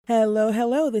Hello,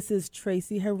 hello. This is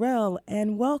Tracy Harrell,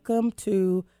 and welcome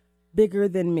to Bigger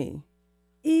Than Me.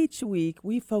 Each week,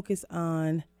 we focus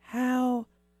on how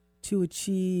to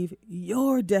achieve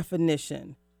your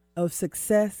definition of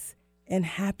success and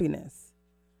happiness.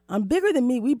 On Bigger Than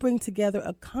Me, we bring together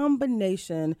a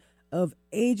combination of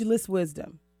ageless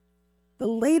wisdom, the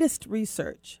latest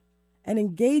research, and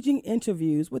engaging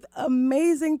interviews with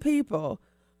amazing people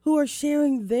who are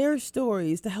sharing their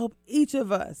stories to help each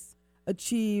of us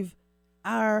achieve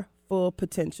our full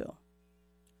potential.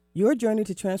 Your journey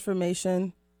to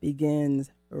transformation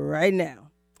begins right now.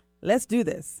 Let's do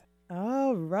this.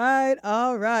 All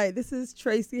right. This is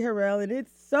Tracy Harrell, and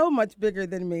it's so much bigger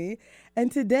than me.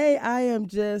 And today I am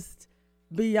just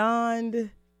beyond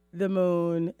the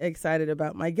moon excited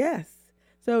about my guests.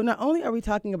 So not only are we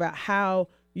talking about how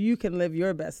you can live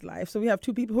your best life, so we have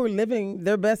two people who are living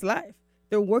their best life.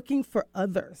 They're working for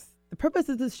others. The purpose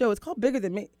of this show is called Bigger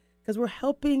Than Me because we're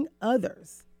helping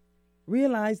others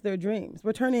realize their dreams.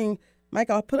 We're turning, Mike,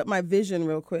 I'll put up my vision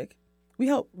real quick. We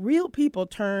help real people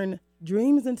turn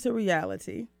dreams into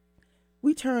reality.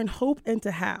 We turn hope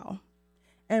into how.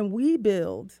 And we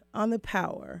build on the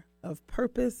power of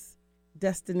purpose,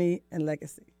 destiny, and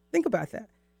legacy. Think about that.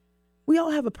 We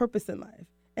all have a purpose in life.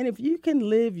 And if you can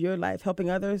live your life helping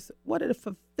others, what a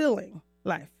fulfilling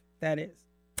life that is.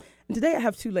 And today I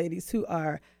have two ladies who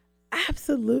are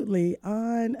absolutely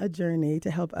on a journey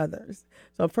to help others.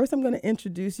 So first I'm going to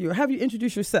introduce you, or have you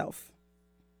introduce yourself.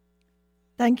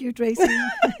 Thank you, Tracy.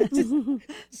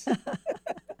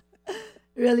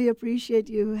 Really appreciate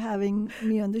you having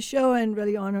me on the show, and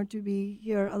really honored to be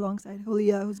here alongside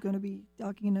Julia, who's going to be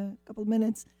talking in a couple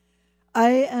minutes.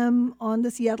 I am on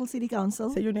the Seattle City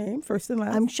Council. Say your name, first and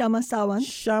last. I'm Shama Sawant.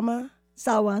 Shama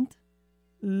Sawant.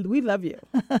 We love you.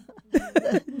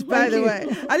 By the way,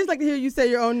 I just like to hear you say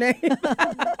your own name.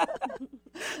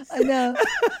 I know.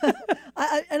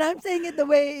 And I'm saying it the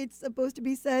way it's supposed to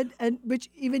be said, and which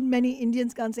even many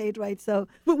Indians can't say it right. So,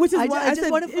 but which is why I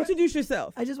said introduce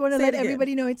yourself. I just want to let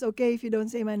everybody know it's okay if you don't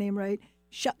say my name right.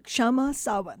 Shama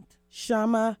Sawant.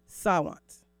 Shama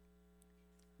Sawant.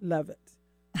 Love it.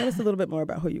 Tell us a little bit more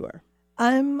about who you are.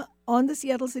 I'm on the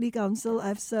Seattle City Council.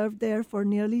 I've served there for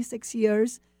nearly 6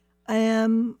 years. I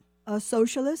am a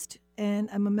socialist, and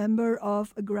I'm a member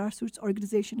of a grassroots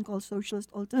organization called Socialist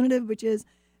Alternative, which is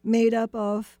made up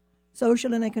of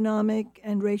social and economic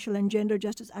and racial and gender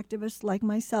justice activists like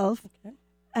myself. Okay.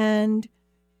 And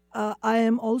I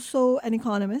am also an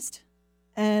economist,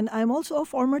 and I'm also a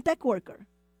former tech worker.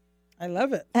 I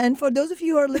love it. And for those of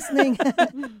you who are listening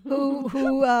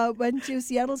who went to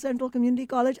Seattle Central Community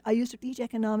College, I used to teach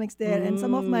economics there. And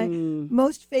some of my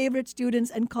most favorite students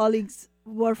and colleagues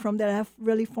were from there. I have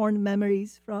really fond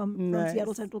memories from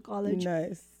Seattle Central College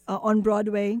on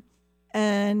Broadway.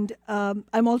 And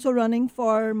I'm also running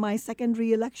for my second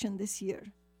re-election this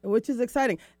year. Which is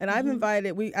exciting. And I've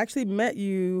invited, we actually met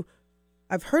you.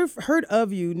 I've heard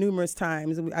of you numerous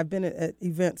times. I've been at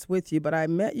events with you, but I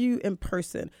met you in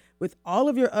person with all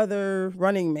of your other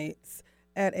running mates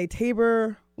at a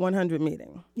Tabor 100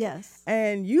 meeting. Yes.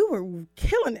 And you were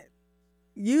killing it.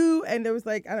 You and there was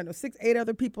 6, 8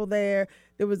 other people there.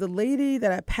 There was a lady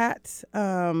that Pat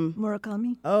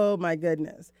Murakami. Oh my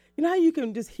goodness. You know how you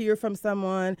can just hear from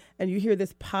someone and you hear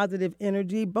this positive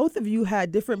energy? Both of you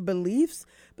had different beliefs,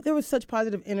 but there was such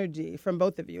positive energy from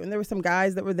both of you. And there were some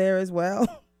guys that were there as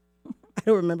well. I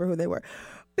don't remember who they were.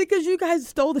 Because you guys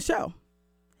stole the show.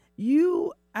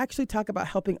 You actually talk about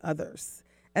helping others.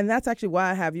 And that's actually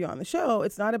why I have you on the show.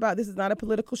 This is not a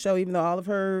political show, even though all of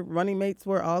her running mates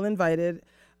were all invited.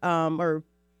 There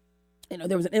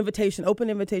was an open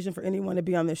invitation for anyone to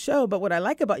be on this show. But what I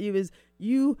like about you is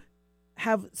you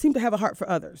seem to have a heart for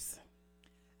others.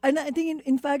 And I think,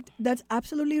 in fact, that's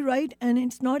absolutely right. And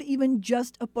it's not even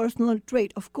just a personal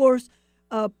trait. Of course,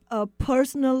 a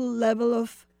personal level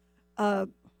of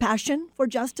passion for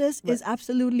justice is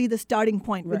absolutely the starting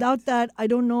point. Right. Without that, I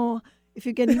don't know if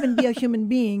you can even be a human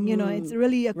being. It's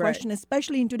really a question,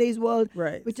 especially in today's world,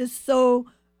 which is so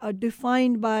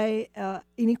defined by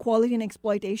inequality and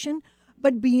exploitation.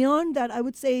 But beyond that, I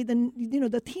would say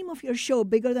the theme of your show,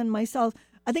 Bigger Than Myself,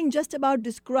 I think just about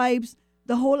describes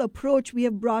the whole approach we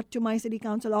have brought to my city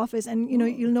council office. And,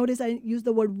 you'll notice I use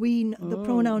the word we, the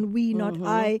pronoun we, not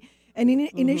I. And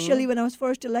initially, when I was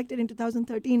first elected in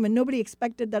 2013, when nobody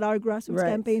expected that our grassroots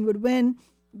campaign would win,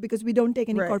 because we don't take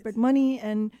any corporate money,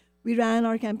 and we ran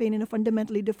our campaign in a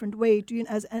fundamentally different way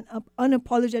as an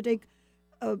unapologetic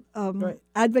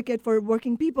advocate for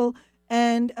working people.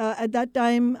 And at that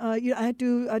time, I had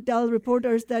to tell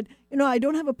reporters that, I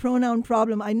don't have a pronoun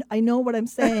problem. I know what I'm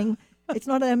saying. It's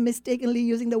not that I'm mistakenly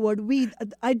using the word we.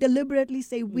 I deliberately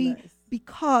say we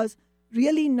because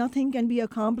really nothing can be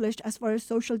accomplished as far as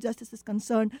social justice is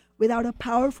concerned without a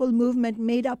powerful movement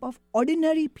made up of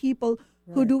ordinary people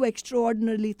who do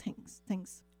extraordinary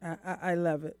things. I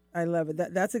love it. I love it.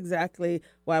 That's exactly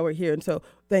why we're here. And so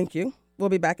thank you. We'll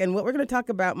be back. And what we're going to talk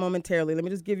about momentarily, let me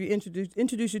just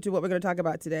introduce you to what we're going to talk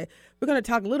about today. We're going to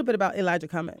talk a little bit about Elijah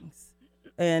Cummings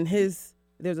and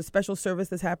there's a special service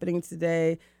that's happening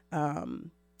today.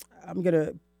 I'm going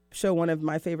to show one of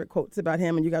my favorite quotes about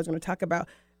him, and you guys are going to talk about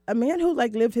a man who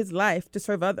lived his life to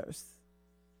serve others.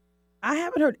 I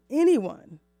haven't heard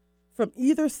anyone from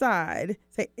either side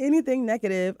say anything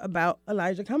negative about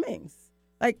Elijah Cummings.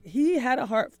 He had a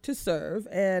heart to serve,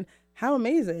 and how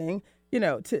amazing,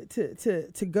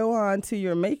 to go on to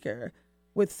your maker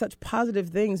with such positive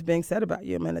things being said about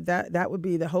you. Man, that would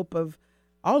be the hope of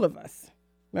all of us,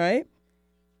 right?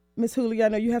 Ms. Hooley, I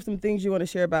know you have some things you want to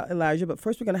share about Elijah, but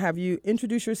first we're going to have you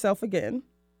introduce yourself again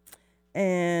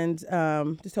and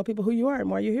just tell people who you are and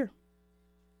why you're here.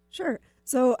 Sure.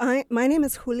 So my name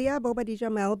is Julia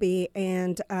Bobadilla Melby,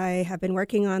 and I have been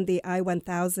working on the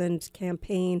I-1000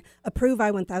 campaign, Approve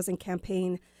I-1000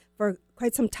 campaign, for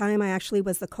quite some time. I actually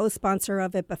was the co-sponsor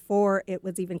of it before it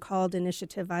was even called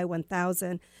Initiative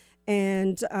I-1000.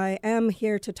 And I am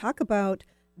here to talk about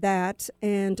that.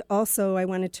 And also I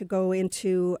wanted to go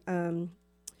into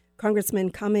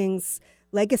Congressman Cummings'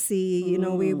 legacy.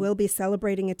 We will be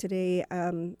celebrating it today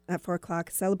at 4 o'clock,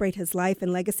 celebrate his life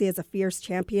and legacy as a fierce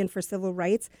champion for civil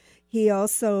rights. He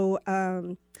also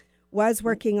was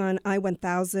working on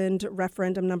I-1000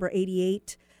 referendum number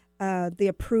 88, the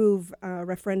Approve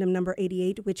referendum number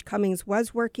 88, which Cummings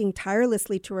was working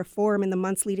tirelessly to reform in the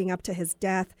months leading up to his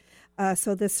death.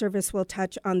 So this service will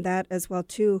touch on that as well,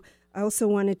 too. I also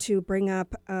wanted to bring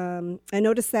up, I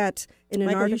noticed that in an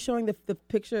Mike, article. are you showing the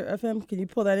picture of him? Can you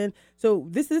pull that in? So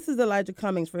this is Elijah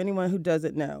Cummings, for anyone who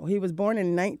doesn't know. He was born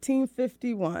in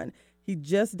 1951. He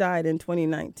just died in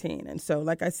 2019. And so,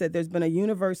 like I said, there's been a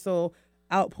universal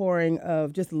outpouring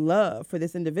of just love for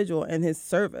this individual and his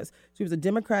service. So he was a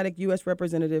Democratic U.S.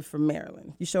 representative from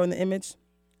Maryland. You showing the image?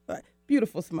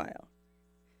 Beautiful smile.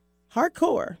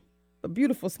 Hardcore, but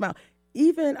beautiful smile.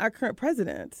 Even our current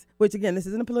president, which again, this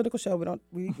isn't a political show.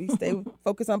 We stay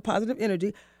focused on positive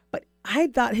energy. But I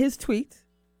thought his tweet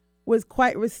was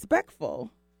quite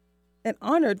respectful and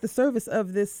honored the service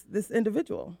of this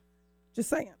individual. Just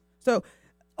saying. So,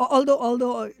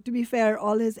 although to be fair,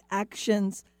 all his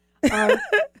actions are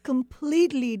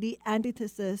completely the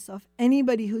antithesis of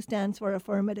anybody who stands for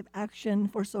affirmative action,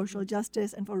 for social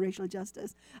justice, and for racial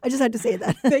justice. I just had to say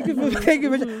that. Thank you,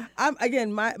 Richard.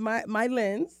 Again, my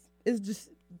lens is just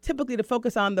typically to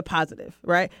focus on the positive,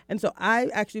 right? And so I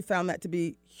actually found that to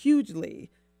be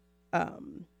hugely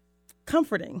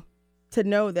comforting to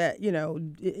know that,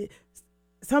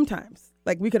 sometimes,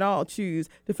 we could all choose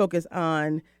to focus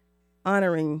on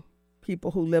honoring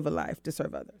people who live a life to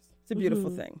serve others. It's a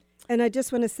beautiful thing. And I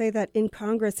just want to say that in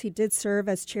Congress, he did serve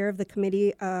as chair of the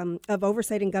Committee of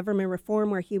Oversight and Government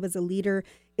Reform, where he was a leader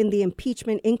in the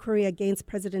impeachment inquiry against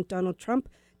President Donald Trump.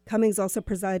 Cummings also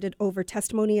presided over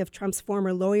testimony of Trump's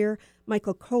former lawyer,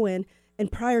 Michael Cohen.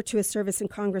 And prior to his service in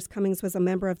Congress, Cummings was a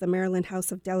member of the Maryland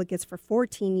House of Delegates for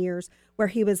 14 years, where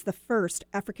he was the first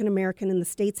African-American in the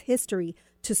state's history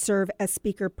to serve as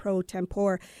Speaker pro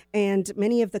tempore. And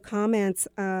many of the comments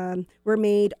were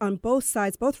made on both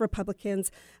sides, both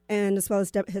Republicans and as well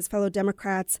as his fellow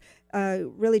Democrats,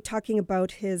 really talking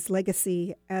about his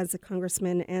legacy as a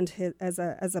congressman and as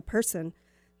a person.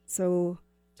 So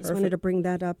just wanted to bring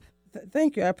that up.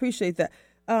 Thank you. I appreciate that.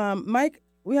 Mike,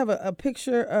 we have a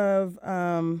picture of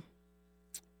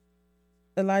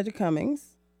Elijah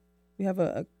Cummings. We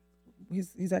have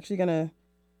he's actually going to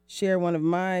share one of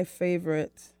my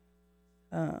favorite,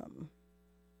 let's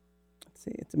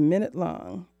see, it's a minute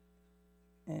long.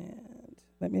 And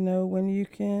let me know when you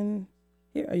can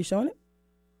hear. Are you showing it?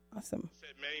 Awesome. I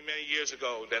said many years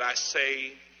ago that I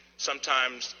say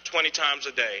sometimes 20 times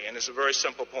a day, and it's a very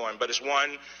simple poem, but it's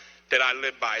one that I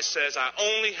live by. It says, I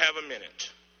only have a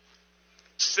minute,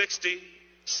 60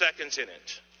 seconds in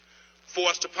it.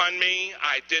 Forced upon me,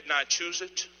 I did not choose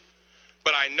it,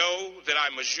 but I know that I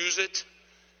must use it,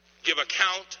 give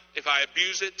account if I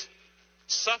abuse it,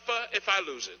 suffer if I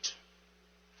lose it.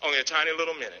 Only a tiny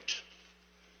little minute,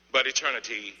 but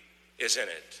eternity is in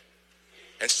it.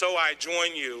 And so I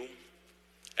join you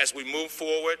as we move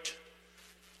forward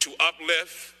to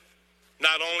uplift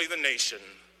not only the nation,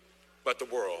 but the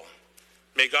world.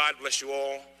 May God bless you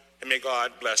all, and may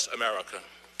God bless America.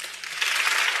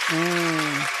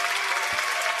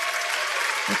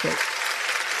 Okay.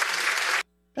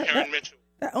 Karen Mitchell.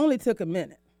 That only took a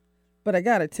minute, but I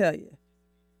got to tell you,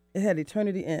 it had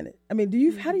eternity in it. I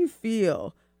mean, how do you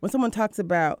feel when someone talks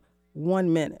about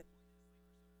 1 minute?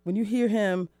 When you hear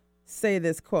him say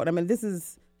this quote, I mean,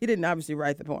 he didn't obviously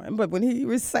write the poem, but when he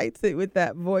recites it with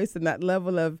that voice and that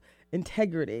level of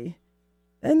integrity,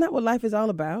 isn't that what life is all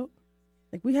about?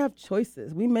 Like, we have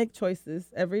choices. We make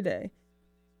choices every day.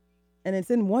 And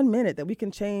it's in 1 minute that we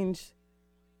can change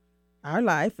our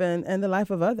life and the life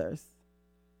of others.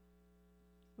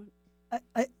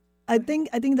 I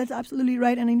think that's absolutely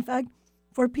right. And in fact,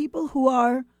 for people who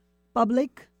are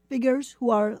public figures,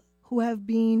 who have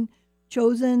been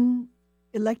chosen,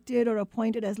 elected, or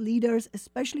appointed as leaders,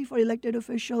 especially for elected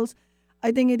officials,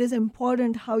 I think it is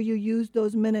important how you use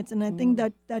those minutes. And I think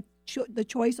that the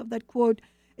choice of that quote,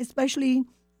 especially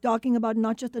talking about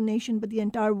not just the nation but the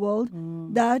entire world,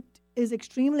 that is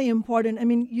extremely important. I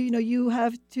mean, you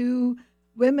have two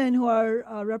women who are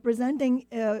representing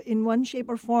in one shape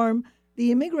or form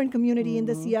the immigrant community in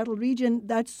the Seattle region.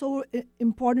 That's so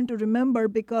important to remember,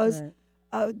 because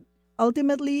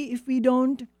ultimately, if we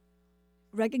don't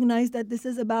recognize that this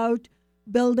is about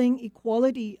building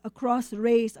equality across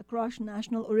race, across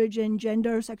national origin,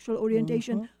 gender, sexual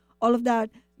orientation, all of that,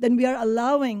 then we are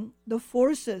allowing the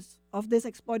forces of this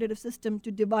exploitative system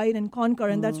to divide and conquer.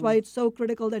 And that's why it's so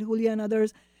critical that Julia and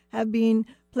others have been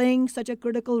playing such a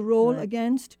critical role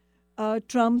against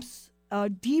Trump's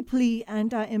deeply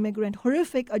anti-immigrant,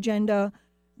 horrific agenda,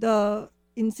 the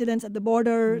incidents at the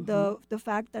border, the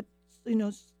fact that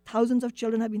thousands of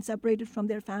children have been separated from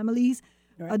their families,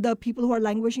 the people who are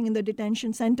languishing in the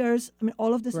detention centers. I mean,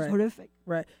 all of this is horrific.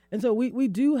 Right. And so we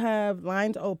do have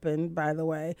lines open, by the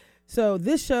way. So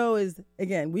this show is,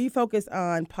 again, we focus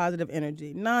on positive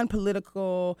energy,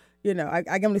 non-political, I'm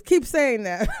going to keep saying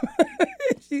that.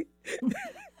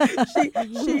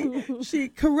 She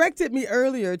corrected me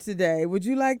earlier today. Would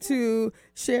you like to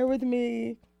share with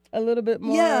me a little bit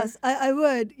more? Yes, I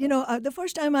would. The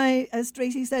first time as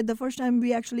Tracy said, the first time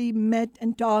we actually met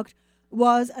and talked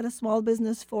was at a small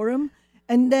business forum.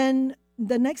 And then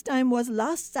the next time was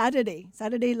last Saturday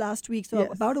last week. So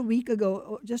about a week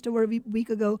ago, just over a week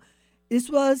ago. This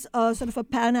was sort of a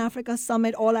Pan-Africa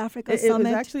Summit, All-Africa Summit. It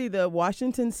was actually the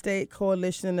Washington State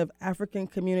Coalition of African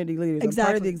Community Leaders. Exactly. I'm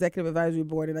part of the Executive Advisory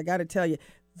Board, and I got to tell you,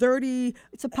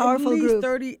 it's a powerful at least group.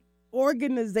 30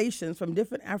 organizations from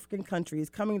different African countries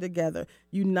coming together,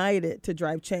 united to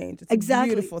drive change. It's a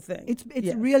beautiful thing.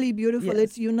 It's really beautiful. Yes.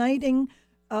 It's uniting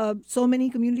so many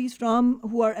communities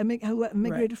who are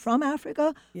immigrated from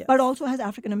Africa, but also has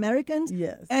African Americans.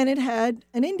 Yes. And it had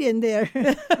an Indian there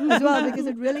as well, because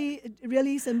it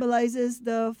really symbolizes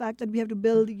the fact that we have to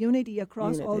build unity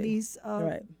across all these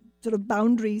sort of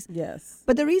boundaries. Yes.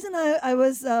 But the reason I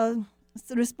was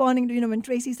responding to, when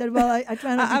Tracy said, well, I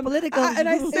try not to be political. And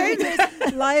I say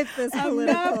this, life is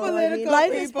political. I'm not political.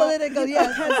 Life is political,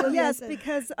 yes. Yes,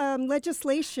 because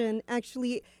legislation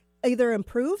actually either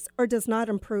improves or does not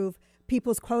improve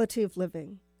people's quality of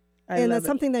living. And that's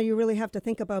something that you really have to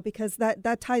think about, because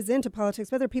that ties into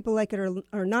politics, whether people like it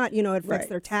or not. It affects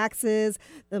their taxes,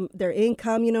 their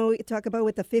income. You talk about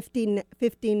with the 15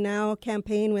 Now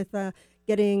campaign with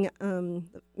getting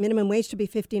minimum wage to be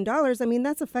 $15. I mean,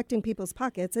 that's affecting people's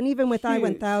pockets. And even with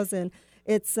I-1000,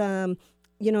 it's, there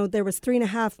was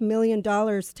 $3.5 million.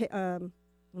 Let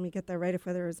me get that right, if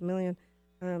whether it was a million.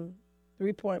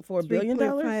 $3.4 billion?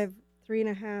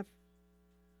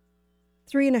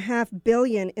 $3.5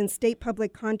 billion in state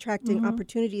public contracting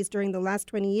opportunities during the last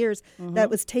 20 years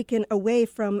that was taken away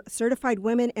from certified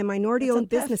women and minority-owned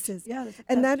businesses.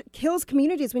 And that kills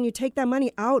communities when you take that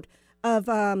money out of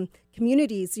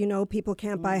communities. People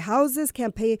can't buy houses,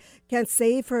 can't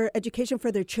save for education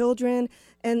for their children,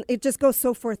 and it just goes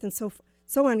so forth and so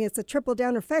on. It's a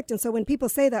trickle-down effect. And so when people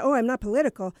say that, I'm not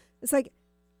political, it's like,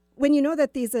 when you know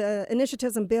that these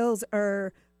initiatives and bills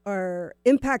are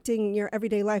impacting your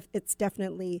everyday life, it's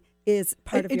definitely is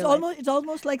part of your life. It's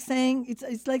almost like saying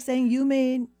it's like saying you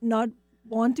may not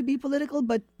want to be political,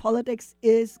 but politics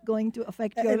is going to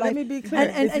affect your life. Let me be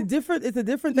clear. It's a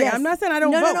different thing. Yes. I'm not saying I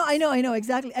don't vote. No, I know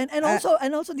exactly. And also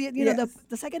the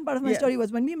second part of my story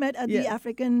was when we met at the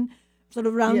African sort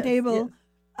of roundtable.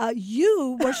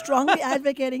 You were strongly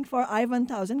advocating for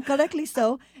I-1000, correctly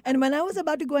so. And when I was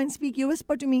about to go and speak, you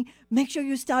whispered to me, make sure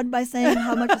you start by saying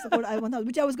how much you support I-1000,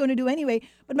 which I was going to do anyway.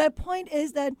 But my point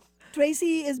is that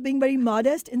Tracy is being very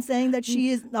modest in saying that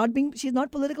she's not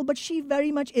political, but she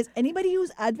very much is. Anybody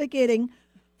who's advocating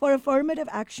for affirmative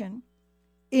action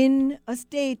in a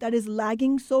state that is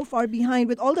lagging so far behind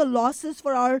with all the losses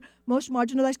for our most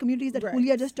marginalized communities that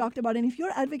Julia just talked about, and if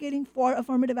you're advocating for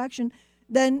affirmative action,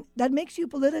 then that makes you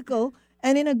political,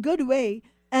 and in a good way.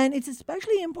 And it's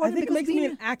especially important because it makes me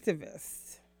an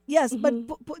Yes, but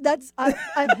that's that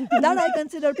I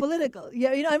consider political.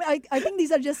 Yeah, I think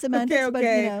these are just semantics,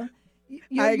 Okay. but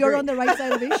you're on the right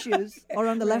side of issues or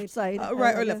on the left side.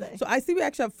 Right or left. So I see we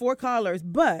actually have 4 callers,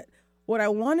 but what I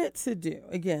wanted to do,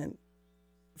 again,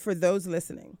 for those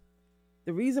listening,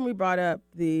 the reason we brought up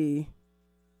the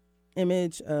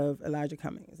image of Elijah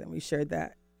Cummings and we shared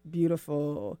that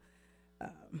beautiful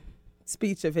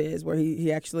speech of his where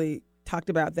he actually talked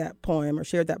about that poem or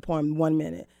shared that poem in 1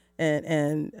 minute.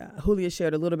 And Julia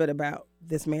shared a little bit about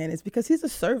this man is because he's a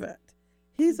servant.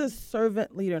 He's a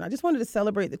servant leader. And I just wanted to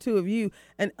celebrate the two of you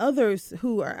and others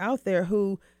who are out there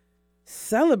who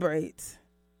celebrate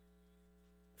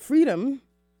freedom.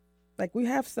 Like we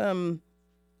actually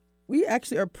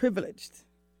are privileged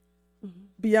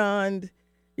beyond,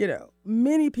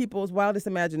 many people's wildest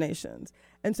imaginations.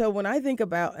 And so when I think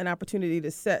about an opportunity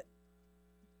to set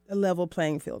a level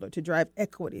playing field or to drive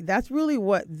equity, that's really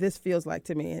what this feels like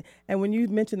to me. And when you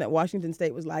mentioned that Washington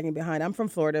State was lagging behind, I'm from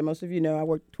Florida. Most of you know I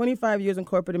worked 25 years in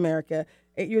corporate America,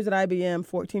 8 years at IBM,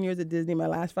 14 years at Disney, my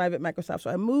last 5 at Microsoft.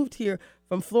 So I moved here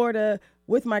from Florida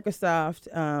with Microsoft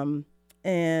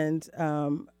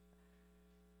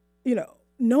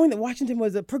knowing that Washington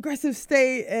was a progressive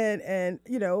state and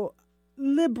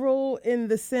liberal in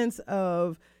the sense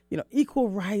of, equal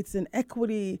rights and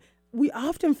equity, we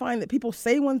often find that people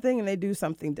say one thing and they do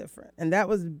something different. And that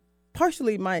was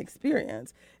partially my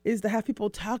experience, is to have people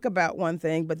talk about one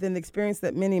thing, but then the experience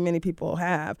that many, many people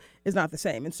have is not the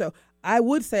same. And so I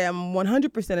would say I'm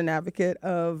 100% an advocate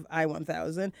of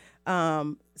I-1000,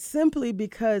 simply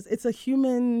because it's a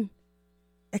human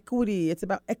equity. It's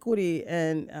about equity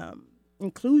and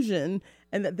inclusion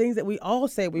and the things that we all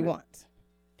say we want.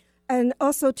 And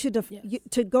also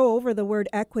to go over the word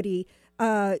equity,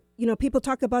 people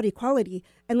talk about equality,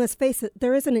 and let's face it,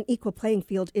 there isn't an equal playing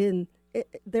field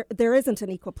there isn't an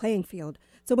equal playing field.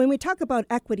 So when we talk about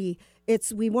equity,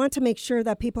 we want to make sure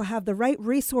that people have the right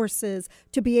resources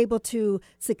to be able to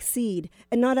succeed.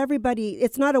 And not everybody,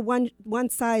 it's not a one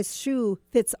size shoe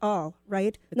fits all,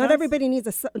 right? Not everybody needs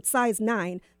a size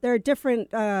 9. There are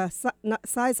different,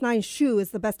 size 9 shoe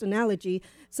is the best analogy.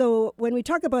 So when we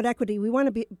talk about equity, we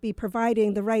want to be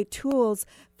providing the right tools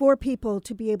for people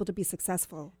to be able to be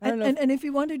successful. And if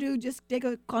you want to just take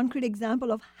a concrete example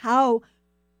of how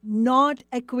not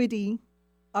equity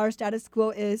our status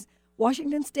quo is,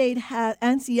 Washington State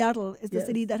and Seattle is the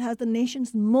city that has the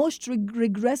nation's most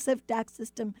regressive tax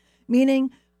system, meaning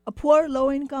a poor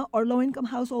low-income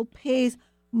household pays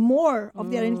more of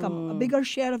their income, a bigger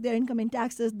share of their income in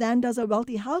taxes than does a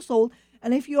wealthy household.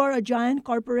 And if you are a giant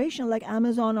corporation like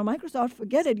Amazon or Microsoft,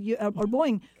 forget it, or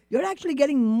Boeing, you're actually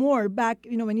getting more back,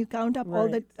 when you count up all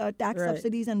the tax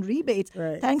subsidies and rebates.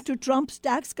 Right. Thanks to Trump's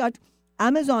tax cut,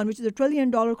 Amazon, which is a $1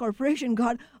 trillion corporation,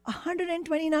 got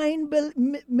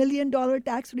 $129 million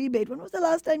tax rebate. When was the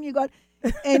last time you got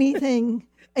anything,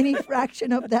 any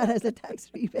fraction of that as a tax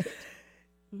rebate?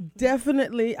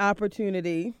 Definitely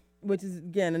opportunity, which is,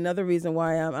 again, another reason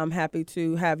why I'm happy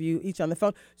to have you each on the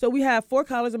phone. So we have 4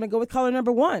 callers. I'm going to go with caller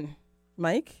number 1.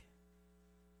 Mike?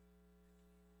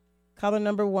 Caller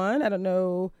number 1. I don't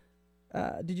know.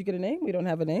 Did you get a name? We don't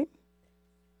have a name.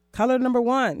 Caller number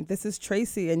 1, this is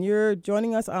Tracy, and you're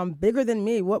joining us on Bigger Than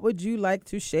Me. What would you like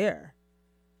to share?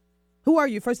 Who are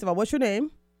you, first of all? What's your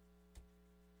name?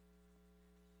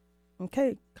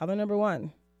 Okay, caller number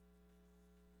 1.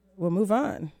 We'll move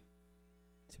on.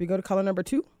 Should we go to caller number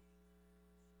 2?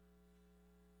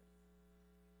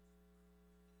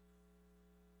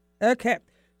 Okay,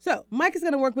 so Mike is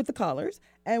going to work with the callers,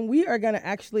 and we are going to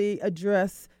actually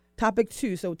address topic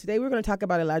 2. So today we're going to talk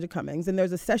about Elijah Cummings, and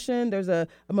there's a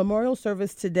memorial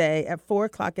service today at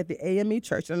 4:00 at the AME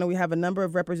Church. I know we have a number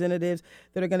of representatives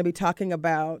that are going to be talking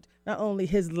about not only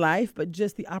his life, but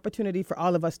just the opportunity for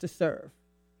all of us to serve.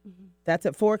 Mm-hmm. That's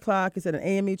at 4:00. It's at an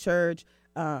AME Church.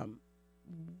 When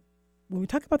we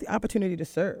talk about the opportunity to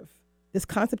serve, this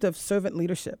concept of servant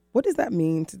leadership, what does that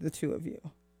mean to the two of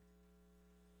you?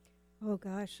 Oh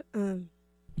gosh,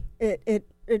 it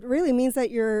really means that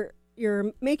you're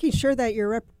making sure that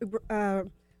you're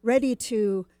ready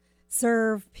to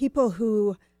serve people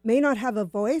who may not have a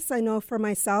voice. I know for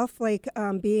myself, like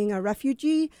being a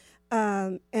refugee,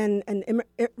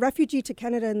 refugee to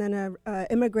Canada and then an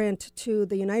immigrant to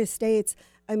the United States.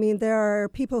 I mean, there are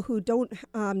people who don't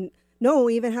know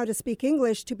even how to speak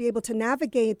English to be able to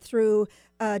navigate through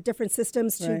different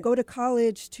systems, to go to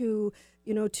college, to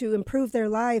improve their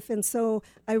life. And so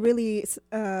I really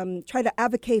try to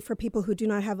advocate for people who do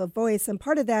not have a voice. And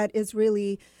part of that is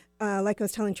really, like I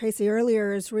was telling Tracy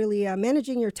earlier, is really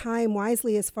managing your time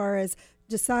wisely as far as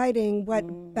deciding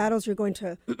what battles you're going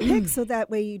to pick so that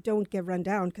way you don't get run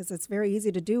down, because it's very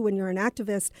easy to do when you're an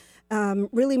activist.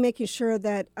 Really making sure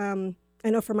that, I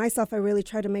know for myself, I really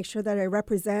try to make sure that I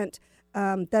represent,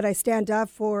 that I stand up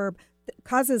for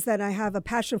causes that I have a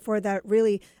passion for that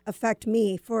really affect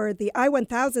me. For the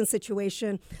I-1000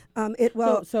 situation,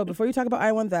 So before you talk about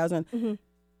I-1000,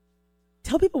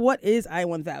 tell people what is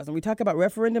I-1000. We talk about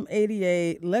Referendum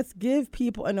 88. Let's give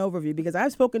people an overview, because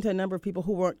I've spoken to a number of people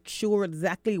who weren't sure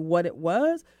exactly what it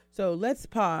was. So let's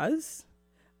pause.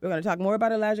 We're going to talk more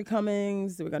about Elijah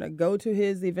Cummings. We're going to go to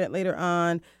his event later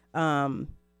on.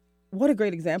 What a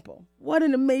great example. What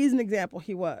an amazing example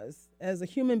he was as a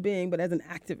human being, but as an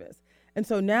activist. And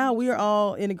so now we are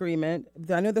all in agreement.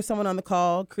 I know there's someone on the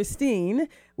call, Christine,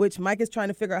 which Mike is trying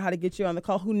to figure out how to get you on the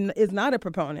call, who is not a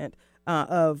proponent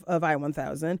of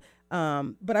I-1000.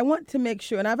 But I want to make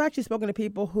sure, and I've actually spoken to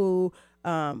people who,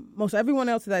 most everyone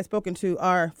else that I've spoken to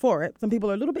are for it. Some people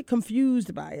are a little bit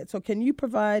confused by it. So can you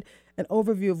provide an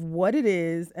overview of what it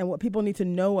is and what people need to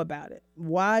know about it?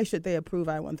 Why should they approve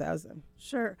I-1000?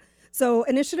 Sure. So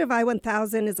Initiative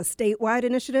I-1000 is a statewide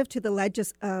initiative to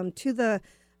the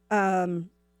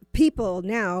people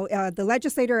now. The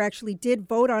legislator actually did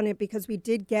vote on it because we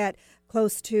did get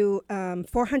close to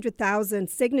 400,000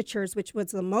 signatures, which was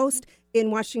the most in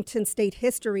Washington state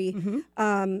history.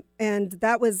 And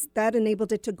that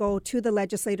enabled it to go to the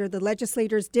legislator. The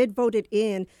legislators did vote it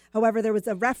in. However, there was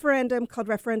a referendum called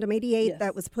Referendum 88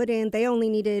 that was put in. They only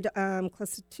needed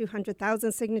close to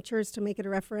 200,000 signatures to make it a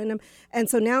referendum. And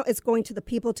so now it's going to the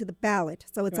people, to the ballot.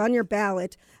 So it's on your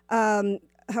ballot.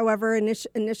 However,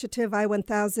 Initiative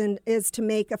I-1000 is to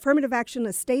make affirmative action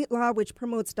a state law which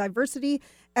promotes diversity,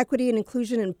 equity, and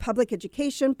inclusion in public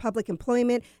education, public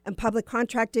employment, and public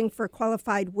contracting for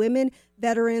qualified women,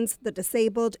 veterans, the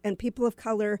disabled, and people of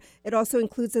color. It also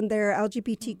includes in there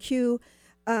LGBTQ,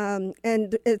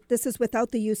 this is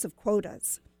without the use of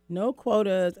quotas. No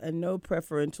quotas and no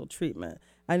preferential treatment.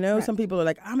 I know some people are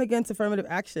like, I'm against affirmative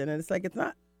action. And it's like, it's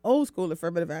not old school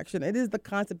affirmative action. It is the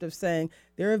concept of saying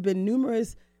there have been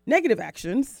numerous negative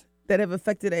actions that have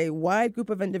affected a wide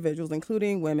group of individuals,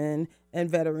 including women and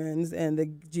veterans and the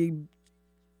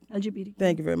LGBT.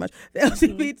 Thank you very much. The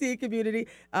LGBT community,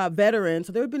 veterans.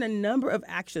 So there have been a number of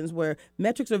actions where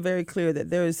metrics are very clear that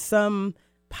there is some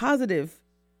positive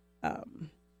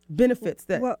benefits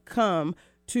that come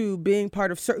to being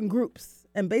part of certain groups.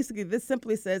 And basically this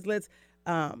simply says, let's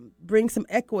bring some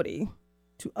equity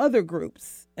to other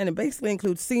groups, and it basically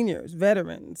includes seniors,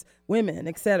 veterans, women,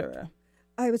 etc.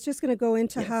 I was just going to go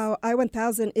into how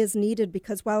I-1000 is needed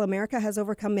because while America has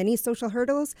overcome many social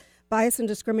hurdles, bias and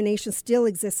discrimination still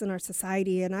exists in our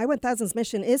society. And I-1000's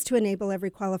mission is to enable every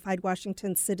qualified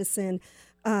Washington citizen,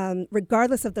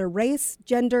 regardless of their race,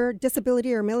 gender,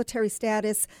 disability, or military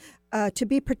status, to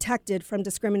be protected from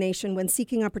discrimination when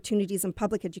seeking opportunities in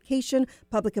public education,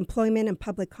 public employment, and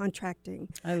public contracting.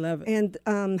 I love it.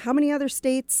 And how many other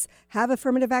states have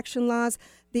affirmative action laws?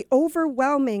 The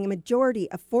overwhelming majority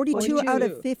of 42 out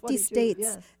of 50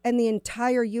 states and the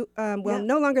entire,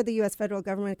 no longer the U.S. federal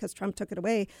government because Trump took it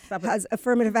away, has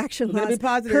affirmative action laws.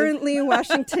 Currently,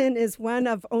 Washington is one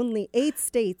of only 8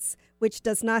 states which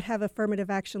does not have affirmative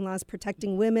action laws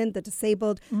protecting women, the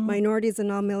disabled, minorities, and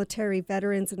all military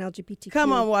veterans and LGBTQ.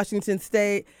 Come on, Washington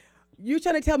State. You're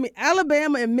trying to tell me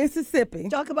Alabama and Mississippi.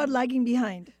 Talk about lagging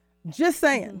behind. Just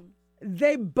saying.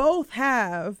 They both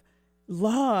have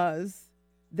laws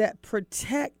that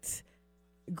protect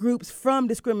groups from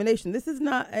discrimination. This is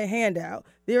not a handout.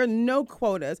 There are no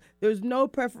quotas. There's no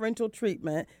preferential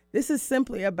treatment. This is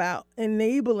simply about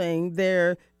enabling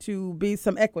there to be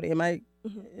some equity. Am I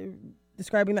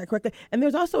describing that correctly? And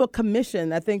there's also a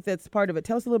commission, I think, that's part of it.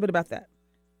 Tell us a little bit about that.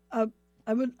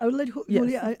 I would let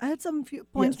Julia. I had some few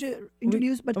points to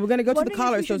introduce, but we're going to go to the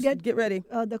caller, so get ready.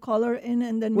 The caller in,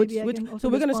 and then maybe I can also So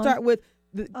we're going to start with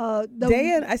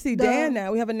Dan. I see Dan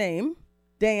now. We have a name.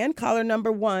 Dan, caller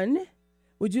number 1.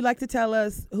 Would you like to tell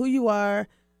us who you are,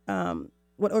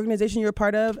 what organization you're a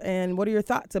part of, and what are your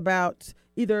thoughts about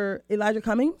either Elijah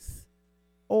Cummings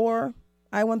or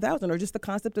I-1000 or just the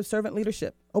concept of servant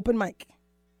leadership? Open mic.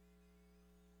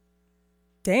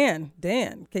 Dan,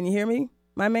 can you hear me,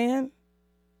 my man?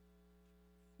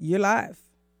 You're live.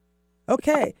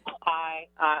 Okay. Hi,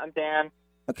 I'm Dan.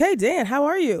 Okay, Dan, how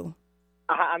are you?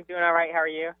 I'm doing all right. How are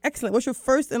you? Excellent. What's your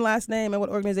first and last name and what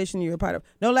organization you're a part of?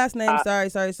 No last name.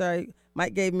 Sorry.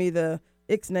 Mike gave me the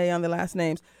ixnay on the last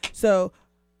names. So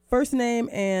first name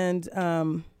and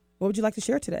what would you like to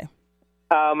share today?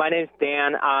 My name's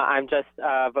Dan. I'm just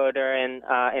a voter in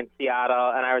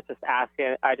Seattle, and I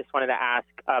just wanted to ask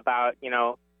about,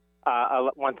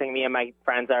 one thing me and my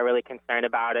friends are really concerned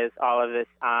about is all of this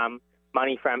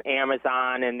money from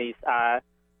Amazon and these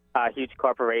huge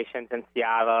corporations in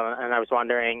Seattle. And I was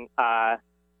wondering, what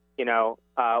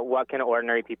can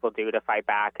ordinary people do to fight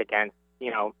back against,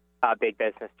 big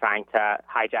business trying to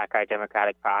hijack our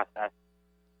democratic process?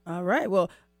 All right.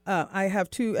 Well, I have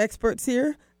two experts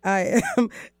here.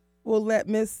 Will let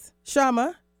Ms.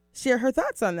 Sharma share her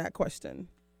thoughts on that question.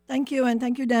 Thank you, and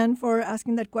thank you, Dan, for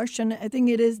asking that question. I think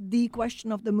it is the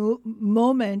question of the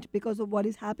moment because of what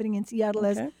is happening in Seattle.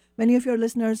 Okay. As many of your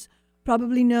listeners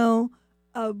probably know,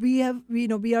 we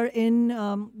are in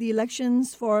the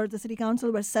elections for the city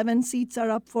council, where 7 seats are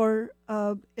up for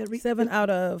 7 out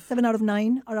of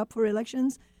 9 are up for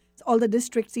elections. So all the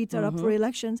district seats are up for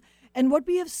elections, and what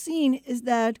we have seen is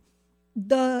that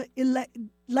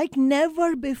like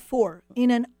never before, in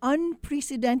an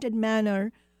unprecedented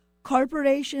manner,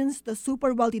 corporations, the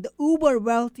super wealthy, the uber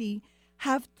wealthy,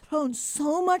 have thrown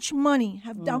so much money,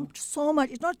 have dumped so much.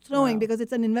 It's not throwing because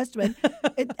it's an investment.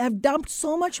 Have dumped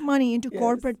so much money into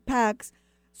corporate PACs,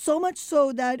 so much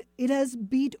so that it has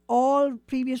beat all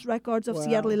previous records of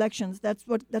Seattle elections. That's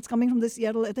coming from the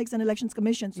Seattle Ethics and Elections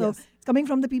Commission. So it's coming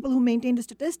from the people who maintain the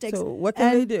statistics. So what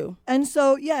can they do? And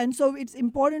so it's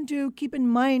important to keep in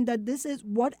mind that this is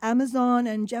what Amazon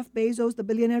and Jeff Bezos, the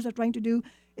billionaires, are trying to do,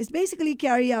 is basically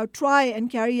try and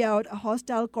carry out a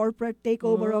hostile corporate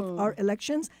takeover of our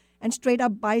elections and straight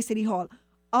up buy City Hall.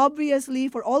 Obviously,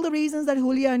 for all the reasons that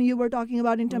Julia and you were talking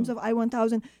about in terms of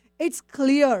I-1000, it's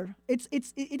clear. It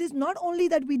is not only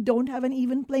that we don't have an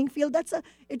even playing field.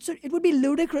 It would be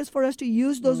ludicrous for us to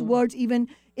use those words even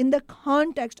in the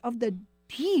context of the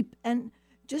deep and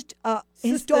just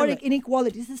historic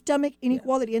inequality, systemic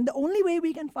inequality. And the only way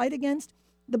we can fight against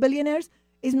the billionaires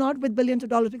is not with billions of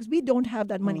dollars, because we don't have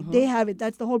that money. They have it.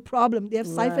 That's the whole problem. They have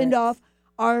siphoned off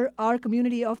our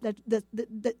community of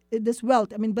this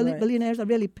wealth. I mean, billionaires are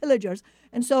really pillagers.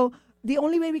 And so the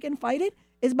only way we can fight it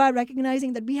is by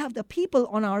recognizing that we have the people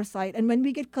on our side. And when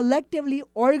we get collectively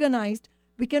organized,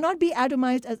 we cannot be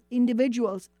atomized as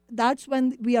individuals. That's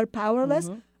when we are powerless.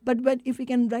 But if we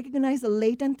can recognize the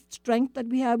latent strength that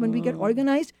we have when we get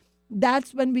organized,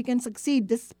 that's when we can succeed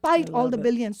despite all the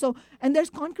billions. So, and there's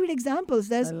concrete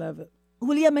examples. I love it.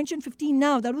 Julia mentioned 15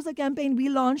 Now. That was a campaign we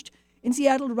launched in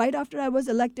Seattle right after I was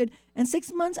elected. And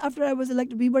 6 months after I was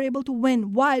elected, we were able to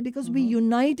win. Why? Because we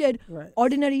united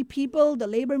ordinary people, the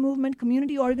labor movement,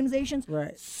 community organizations.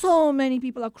 So many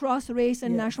people across race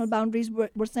and national boundaries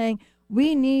were saying,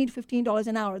 we need $15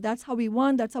 an hour. That's how we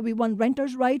won. That's how we won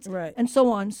renters' rights and so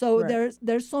on. So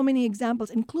there's so many examples,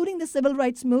 including the civil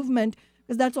rights movement,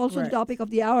 because that's also the topic of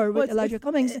the hour with Elijah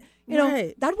Cummings.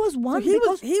 That was one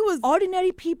because he was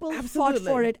ordinary people fought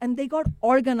for it, and they got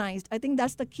organized. I think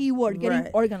that's the key word, getting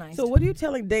organized. So what are you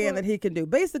telling Dan that he can do?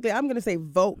 Basically, I'm going to say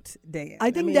vote, Dan.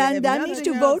 I think Dan needs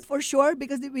to vote for sure,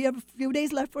 because we have a few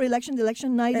days left for elections.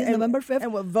 Election night is November 5th.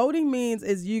 And what voting means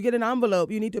is you get an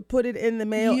envelope. You need to put it in the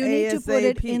mail. You need to put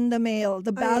it in the mail.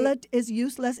 The ballot is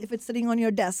useless if it's sitting on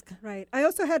your desk. Right. I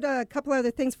also had a couple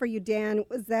other things for you, Dan,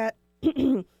 was that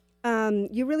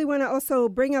you really want to also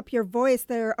bring up your voice.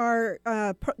 There are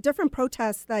different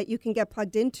protests that you can get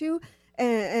plugged into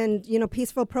and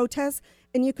peaceful protests.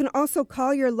 And you can also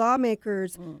call your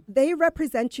lawmakers. They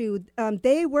represent you.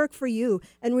 They work for you.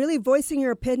 And really voicing your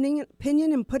opinion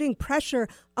and putting pressure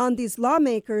on these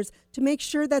lawmakers to make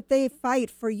sure that they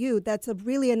fight for you. That's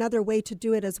really another way to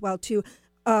do it as well, too.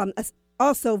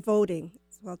 Also voting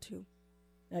as well, too.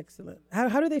 Excellent.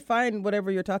 How do they find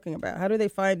whatever you're talking about? How do they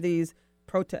find these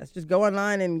protests? Just go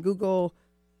online and Google.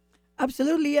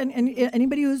 Absolutely, and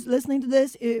anybody who's listening to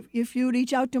this, if you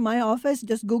reach out to my office,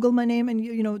 just Google my name and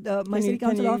my city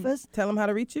council office. Tell them how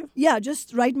to reach you. Yeah,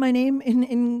 just write my name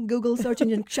in Google search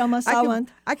engine, Sharma Sawant.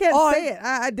 I can't say it.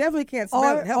 I definitely can't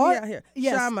spell it. Help me out here.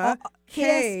 Yes, Sharma,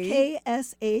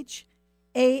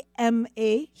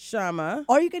 KSHAMA. Sharma.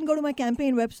 Or you can go to my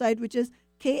campaign website, which is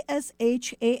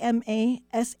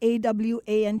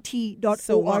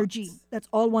KSHAMASAWANT.org. That's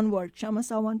all one word,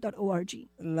 shamasawant.org.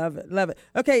 Love it.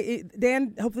 Okay,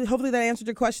 Dan, hopefully that answered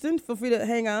your question. Feel free to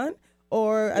hang on.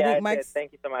 Or I think Mike's.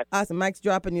 Thank you so much. Awesome. Mike's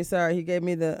dropping you. Sorry, he gave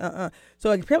me the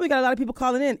So apparently got a lot of people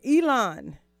calling in.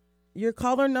 Elon, you're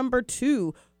caller number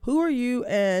 2. Who are you,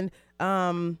 and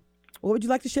what would you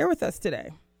like to share with us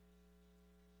today?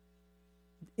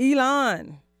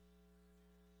 Elon.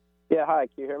 Yeah, hi.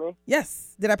 Can you hear me?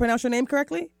 Yes. Did I pronounce your name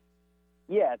correctly?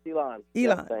 Yeah, it's Elon.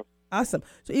 Elon. Awesome.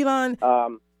 So, Elon,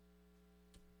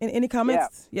 any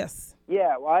comments? Yeah. Yes.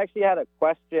 Yeah, well, I actually had a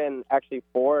question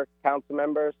for council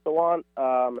member Sawant.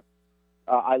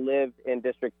 I live in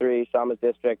District 3, Sharma's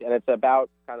district, and it's about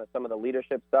kind of some of the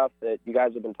leadership stuff that you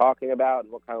guys have been talking about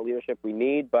and what kind of leadership we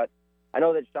need. But I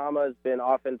know that Shama has been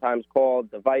oftentimes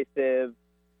called divisive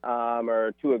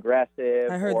or too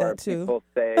aggressive. I heard or that too. People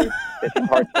say that she's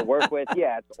hard to work with.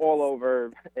 Yeah, it's all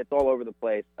over. It's all over the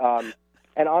place.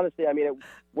 And honestly, I mean, it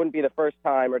wouldn't be the first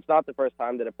time, or it's not the first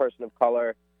time that a person of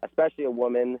color, especially a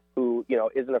woman who,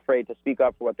 isn't afraid to speak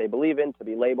up for what they believe in, to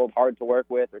be labeled hard to work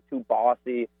with or too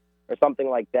bossy or something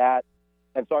like that.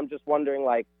 And so I'm just wondering,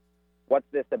 like, what's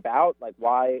this about? Like,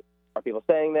 why are people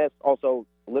saying this? Also,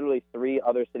 literally 3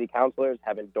 other city councilors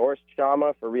have endorsed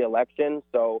Shama for re-election.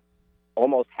 So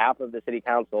almost half of the city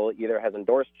council either has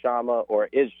endorsed Shama or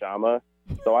is Shama.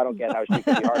 So I don't get how she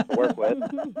could be hard to work with.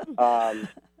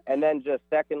 And then just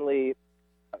secondly,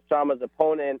 Shama's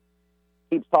opponent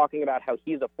keeps talking about how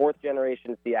he's a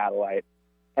 4th-generation Seattleite.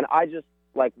 And I just,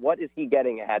 like, what is he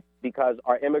getting at? Because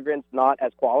are immigrants not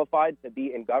as qualified to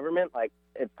be in government? Like,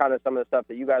 it's kind of some of the stuff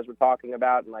that you guys were talking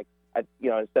about, and, like, in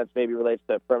a sense maybe relates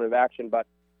to affirmative action, but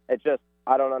it's just,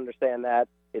 I don't understand that.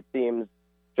 It seems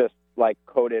just like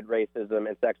coded racism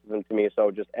and sexism to me.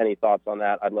 So just any thoughts on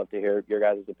that? I'd love to hear your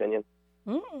guys' opinion.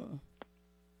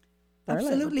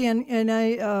 Absolutely, and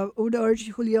I would urge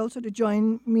Julia also to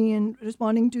join me in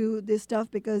responding to this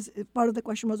stuff, because part of the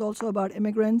question was also about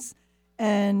immigrants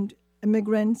and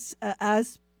immigrants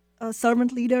as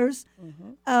servant leaders.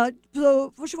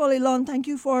 So first of all, Elon, thank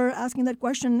you for asking that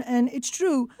question. And it's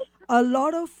true, a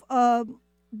lot of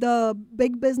the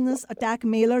big business attack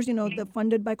mailers, the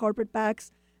funded by corporate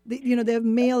PACs, they've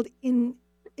mailed in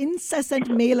incessant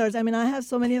mailers. I mean, I have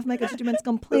so many of my constituents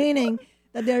complaining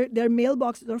that their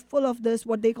mailboxes are full of this,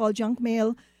 what they call junk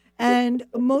mail. And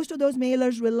most of those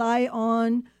mailers rely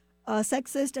on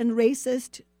sexist and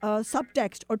racist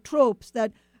subtext or tropes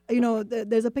that,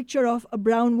 there's a picture of a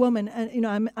brown woman, and,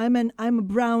 I'm a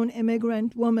brown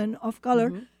immigrant woman of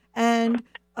color. And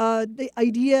the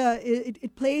idea,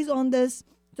 it plays on this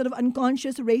sort of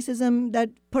unconscious racism that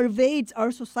pervades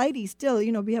our society still.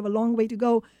 We have a long way to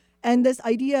go. And this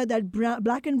idea that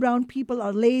black and brown people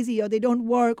are lazy, or they don't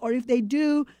work, or if they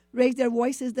do raise their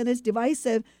voices, then it's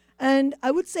divisive. And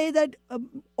I would say that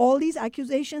all these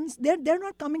accusations, they're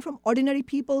not coming from ordinary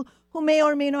people who may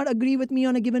or may not agree with me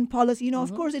on a given policy.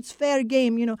 Of course, it's fair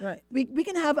game. Right. We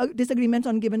can have disagreements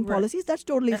on given policies. That's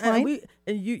totally fine.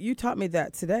 And you taught me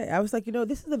that today. I was like,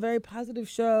 this is a very positive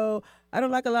show. I don't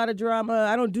like a lot of drama.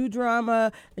 I don't do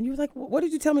drama. And you were like, what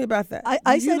did you tell me about that?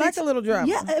 I said like a little drama.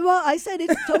 Yeah, well, I said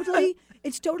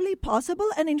it's totally possible,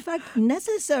 and in fact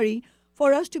necessary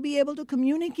for us to be able to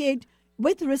communicate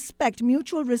with respect,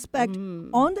 mutual respect,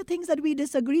 on the things that we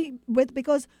disagree with,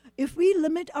 because if we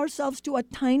limit ourselves to a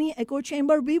tiny echo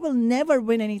chamber, we will never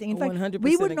win anything. In fact,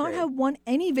 we would not have won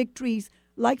any victories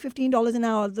like $15 an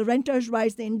hour, the renters'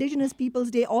 rights, the Indigenous Peoples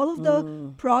Day, all of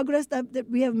the progress that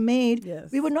we have made.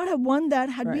 Yes. We would not have won that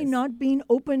had we not been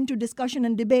open to discussion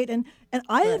and debate. And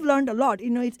I have learned a lot.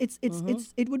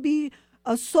 It would be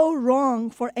so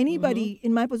wrong for anybody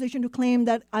in my position to claim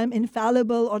that I'm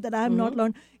infallible or that I have not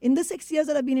learned. In the 6 years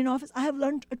that I've been in office, I have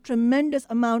learned a tremendous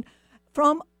amount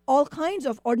from all kinds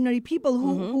of ordinary people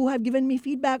who have given me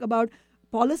feedback about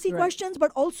policy questions, but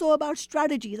also about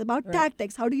strategies, about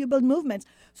tactics. How do you build movements?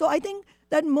 So I think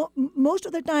that most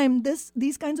of the time,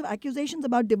 these kinds of accusations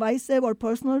about divisive or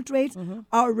personal traits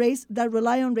are that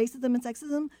rely on racism and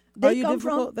sexism. Are you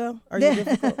difficult, though? Are you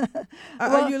difficult?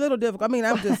 Are you a little difficult? I mean,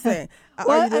 I'm just saying.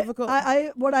 Are you difficult?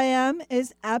 What I am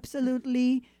is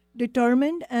absolutely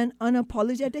determined and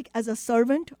unapologetic as a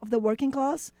servant of the working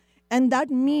class, and that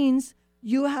means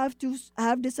you have to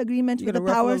have disagreements with the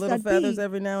powers that be. You're going to ruffle a little feathers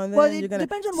every now and then. Well, it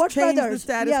depends on what change feathers.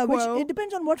 The status quo. It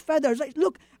depends on what feathers. Like,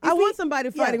 look, I want somebody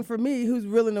fighting for me who's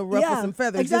willing to ruffle some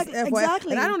feathers.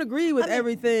 Exactly. And I don't agree with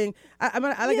everything. I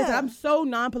said, I'm so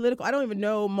non-political. I don't even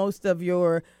know most of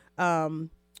your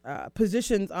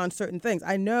positions on certain things.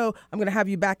 I know I'm going to have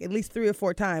you back at least 3 or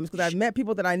 4 times because I've met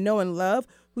people that I know and love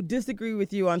who disagree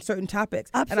with you on certain topics.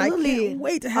 Absolutely. And I can't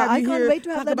wait to have you here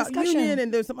talk about discussion. Union,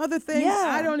 and there's some other things. Yeah.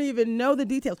 I don't even know the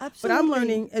details. Absolutely. But I'm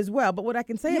learning as well. But what I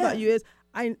can say about you is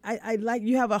I like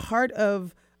you have a heart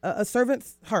of a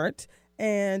servant's heart.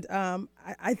 And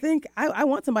I think I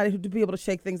want somebody to be able to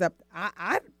shake things up.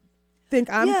 I think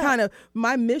I'm kind of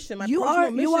my mission, my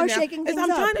personal mission you are now shaking things is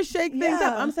I'm up. trying to shake things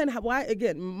up. I'm saying why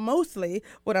again. Mostly,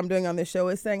 what I'm doing on this show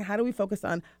is saying how do we focus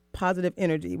on positive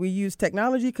energy? We use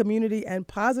technology, community, and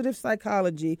positive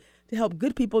psychology to help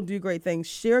good people do great things.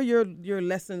 Share your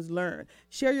lessons learned.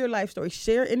 Share your life story.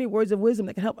 Share any words of wisdom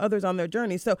that can help others on their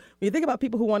journey. So when you think about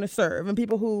people who want to serve and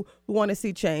people who want to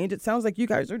see change, it sounds like you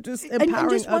guys are just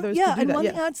empowering others to do that. One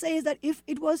thing I'd say is that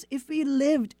if we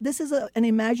lived, this is an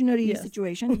imaginary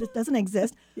situation, this doesn't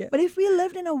exist, but if we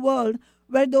lived in a world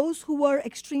where those who were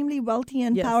extremely wealthy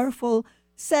and powerful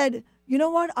said, you know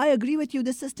what, I agree with you.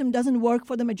 This system doesn't work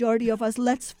for the majority of us.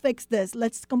 Let's fix this.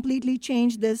 Let's completely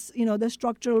change this, the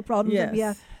structural problems that we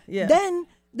have. Yes. Then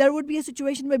there would be a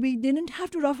situation where we didn't have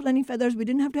to ruffle any feathers. We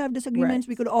didn't have to have disagreements.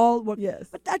 Right. We could all work. Yes.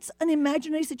 But that's an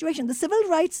imaginary situation. The civil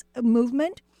rights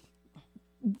movement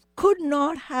could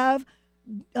not have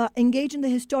engaged in the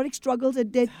historic struggles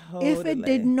it did if it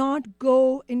did not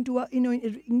go into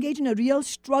engage in a real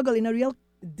struggle, in a real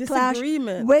clash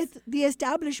Disagreement with the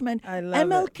establishment. I love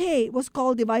MLK was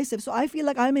called divisive. So I feel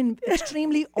like I'm in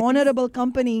extremely honorable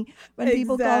company when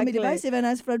people call me Exactly. divisive. And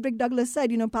as Frederick Douglass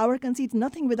said, power concedes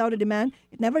nothing without a demand.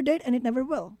 It never did, and it never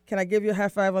will. Can I give you a high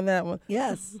five on that one?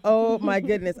 Yes. Oh my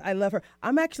goodness, I love her.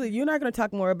 You and I are going to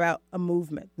talk more about a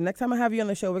movement. The next time I have you on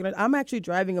the show, I'm actually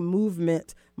driving a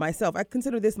movement myself. I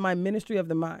consider this my ministry of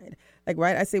the mind.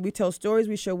 I say we tell stories,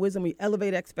 we show wisdom, we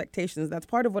elevate expectations. That's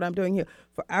part of what I'm doing here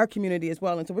for our community as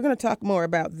well. And so we're going to talk more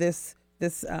about this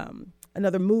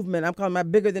another movement. I'm calling my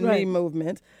Bigger Than Me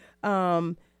movement.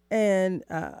 I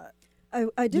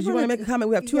Did you want to make a comment?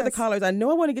 We have two other callers. I know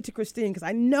I want to get to Christine because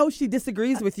I know she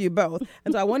disagrees with you both.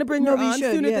 And so I want to bring her on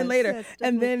sooner than later. Yes,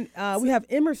 and then we have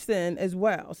Emerson as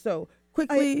well. So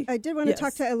quickly. I did want to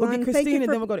talk to Elan. We'll get Christine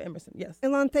and then we'll go to Emerson. Yes.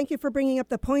 Elan, thank you for bringing up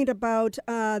the point about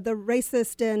the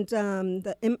racist and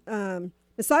the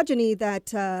misogyny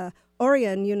that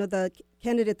Orion, the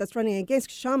candidate that's running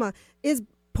against Kshama, is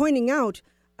pointing out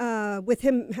with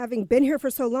him having been here for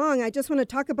so long. I just want to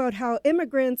talk about how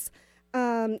immigrants,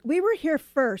 we were here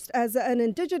first. As an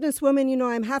indigenous woman,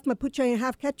 I'm half Mapuche and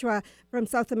half Quechua from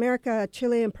South America,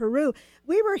 Chile, and Peru.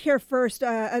 We were here first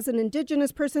as an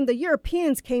indigenous person. The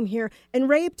Europeans came here and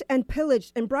raped and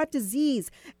pillaged and brought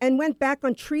disease and went back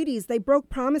on treaties. They broke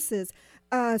promises.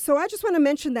 So I just want to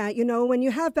mention that, when you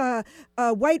have a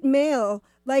white male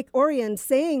like Orion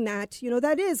saying that,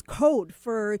 that is code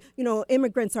for,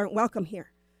 immigrants aren't welcome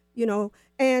here,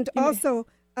 And also,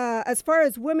 as far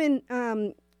as women,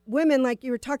 like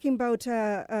you were talking about,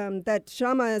 that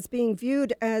Kshama is being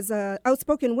viewed as an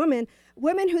outspoken woman.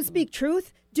 Women who speak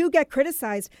truth do get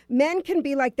criticized. Men can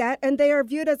be like that, and they are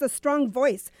viewed as a strong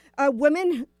voice.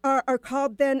 Women are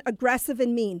called then aggressive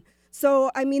and mean.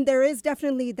 So, there is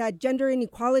definitely that gender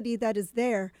inequality that is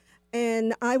there.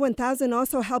 And I-1000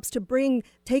 also helps to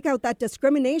take out that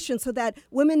discrimination so that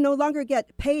women no longer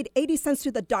get paid 80 cents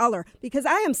to the dollar, because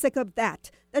I am sick of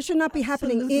that. That should not be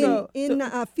happening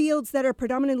in fields that are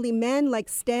predominantly men, like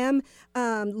STEM,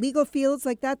 legal fields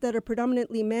like that are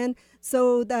predominantly men.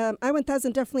 So the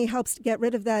I-1000 definitely helps to get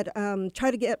rid of that, try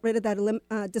to get rid of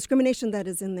that discrimination that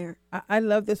is in there. I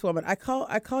love this woman. I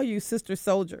call you Sister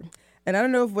Soldier. And I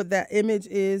don't know what that image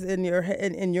is in your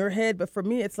head, but for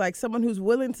me, it's like someone who's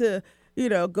willing to,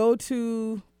 go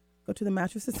to the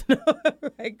mattresses,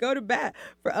 right? Go to bat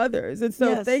for others. And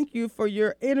so Thank you for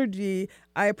your energy.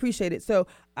 I appreciate it. So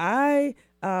I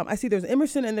see there's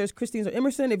Emerson and there's Christine. So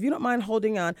Emerson, if you don't mind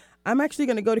holding on, I'm actually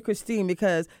going to go to Christine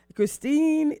because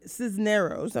Christine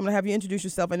Cisneros, I'm going to have you introduce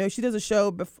yourself. I know she does a show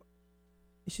before.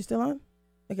 Is she still on?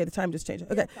 Okay, the time just changed.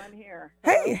 Okay. Yes, I'm here.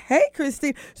 Hey,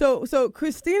 Christine. So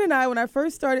Christine and I, when I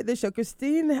first started this show,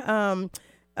 Christine, I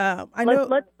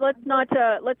know. Let's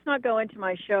not go into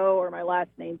my show or my last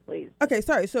name, please. Okay,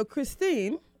 sorry. So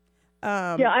Christine.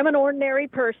 I'm an ordinary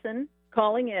person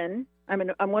calling in.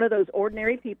 I'm one of those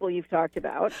ordinary people you've talked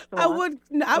about. I would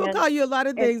call you a lot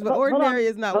of things, but ordinary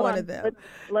is not one of them.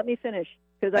 Let me finish.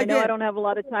 Because I know I don't have a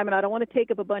lot of time, and I don't want to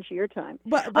take up a bunch of your time.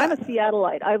 But I'm a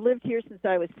Seattleite. I've lived here since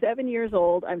I was 7 years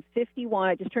old. I'm 51.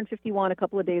 I just turned 51 a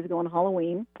couple of days ago on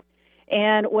Halloween.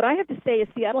 And what I have to say is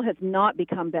Seattle has not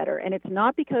become better, and it's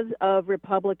not because of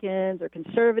Republicans or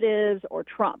conservatives or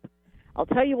Trump. I'll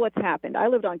tell you what's happened. I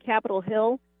lived on Capitol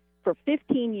Hill for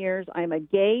 15 years. I'm a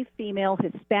gay, female,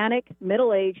 Hispanic,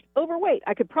 middle-aged, overweight.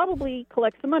 I could probably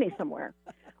collect some money somewhere.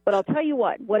 But I'll tell you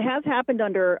what has happened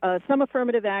under some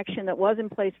affirmative action that was in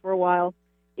place for a while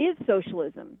is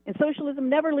socialism. And socialism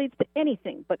never leads to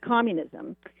anything but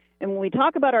communism. And when we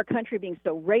talk about our country being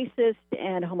so racist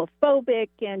and homophobic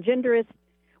and genderist,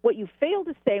 what you fail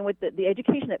to say, and what the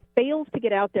education that fails to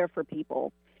get out there for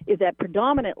people, is that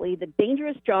predominantly the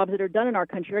dangerous jobs that are done in our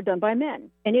country are done by men.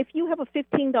 And if you have a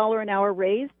 $15 an hour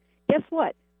raise, guess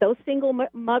what? Those single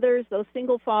mothers, those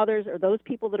single fathers, or those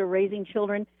people that are raising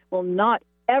children will not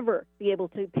ever be able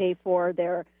to pay for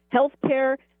their health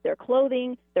care, their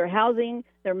clothing, their housing,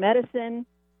 their medicine,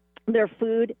 their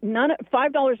food.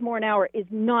 $5 more an hour is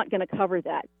not going to cover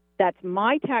that. That's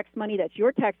my tax money. That's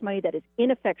your tax money. That is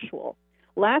ineffectual.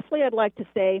 Lastly, I'd like to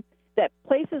say that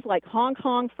places like Hong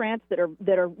Kong, France, that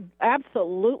are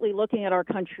absolutely looking at our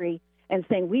country and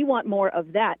saying we want more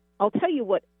of that. I'll tell you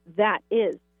what that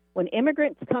is. When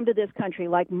immigrants come to this country,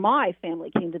 like my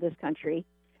family came to this country,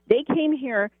 They came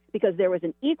here because there was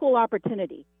an equal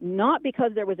opportunity, not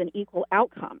because there was an equal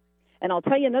outcome. And I'll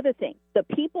tell you another thing. The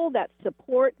people that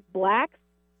support blacks,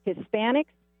 Hispanics,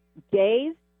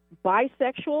 gays,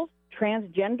 bisexuals,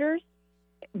 transgenders,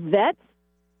 vets,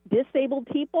 disabled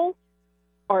people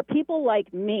are people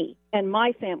like me and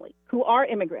my family who are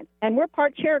immigrants. And we're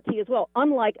part Cherokee as well,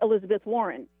 unlike Elizabeth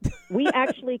Warren. We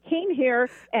actually came here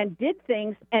and did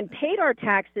things and paid our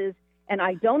taxes. And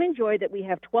I don't enjoy that we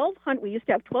have 1,200. We used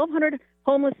to have 1,200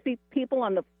 homeless people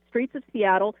on the streets of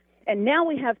Seattle, and now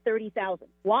we have 30,000.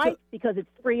 Why? Because it's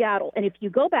Freeattle. And if you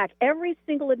go back, every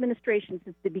single administration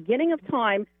since the beginning of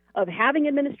time of having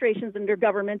administrations under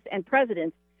governments and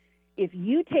presidents, if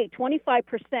you take 25%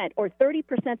 or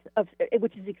 30% of,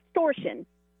 which is extortion,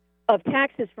 of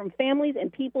taxes from families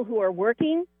and people who are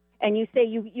working, and you say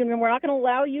we're not going to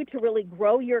allow you to really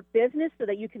grow your business so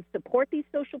that you can support these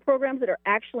social programs that are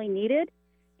actually needed,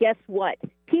 guess what?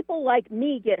 People like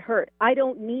me get hurt. I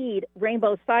don't need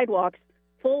rainbow sidewalks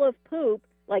full of poop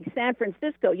like San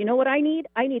Francisco. You know what I need?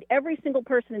 I need every single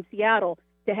person in Seattle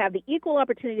to have the equal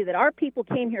opportunity that our people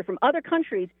came here from other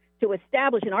countries to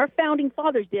establish, and our founding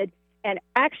fathers did, and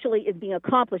actually is being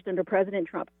accomplished under President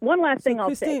Trump. One last thing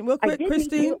I'll say. Real quick, I did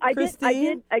meet you,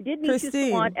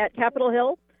 Sawant, at Capitol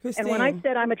Hill. Christine. And when I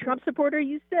said I'm a Trump supporter,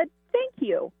 you said, thank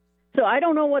you. So I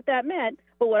don't know what that meant,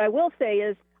 but what I will say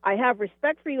is I have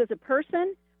respect for you as a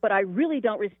person, but I really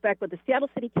don't respect what the Seattle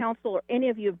City Council or any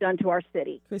of you have done to our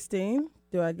city. Christine,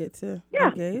 do I get to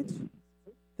engage?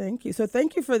 Thank you. So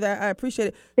thank you for that. I appreciate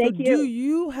it. Thank you. Do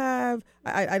you have,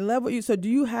 I love what you, so do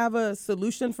you have a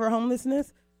solution for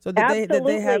homelessness? So that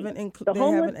Absolutely. they haven't included. The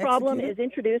homeless problem is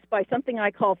introduced by something I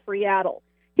call Freeattle.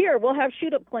 Here, we'll have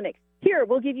shoot-up clinics. Here,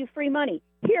 we'll give you free money.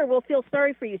 Here, we'll feel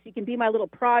sorry for you so you can be my little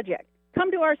project.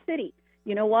 Come to our city.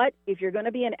 You know what? If you're going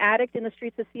to be an addict in the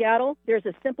streets of Seattle, there's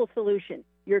a simple solution.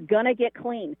 You're going to get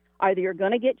clean. Either you're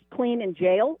going to get clean in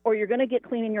jail or you're going to get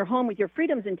clean in your home with your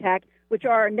freedoms intact, which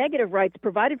are our negative rights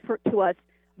provided to us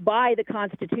by the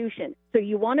Constitution. So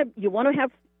you want to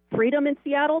have freedom in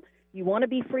Seattle? You want to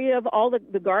be free of all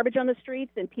the garbage on the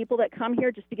streets and people that come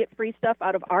here just to get free stuff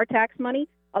out of our tax money?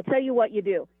 I'll tell you what you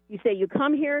do. You say you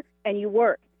come here and you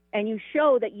work and you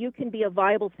show that you can be a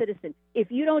viable citizen. If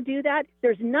you don't do that,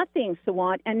 there's nothing,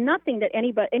 Sawant, and nothing that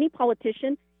any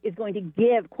politician is going to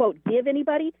give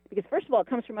anybody, because first of all, it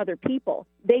comes from other people.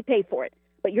 They pay for it.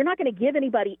 But you're not going to give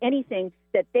anybody anything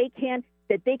that they can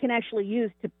actually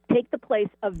use to take the place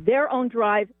of their own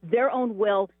drive, their own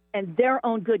will, and their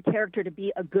own good character to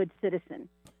be a good citizen.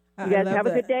 You guys have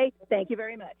a good day. Thank you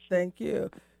very much. Thank you.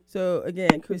 So,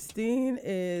 again, Christine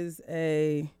is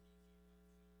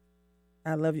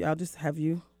I love you. I'll just have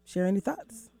you share any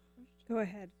thoughts. Go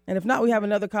ahead. And if not, we have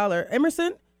another caller.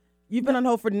 Emerson, you've been on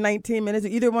hold for 19 minutes.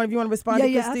 Either one of you want to respond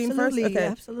to Christine first? Okay.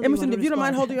 Absolutely. Emerson, if you don't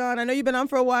mind holding on. I know you've been on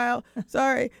for a while.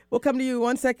 Sorry. We'll come to you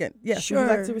 1 second. Yes. Sure.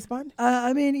 Would you like to respond?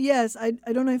 Yes. I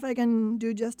don't know if I can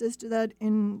do justice to that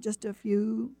in just a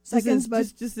few seconds, but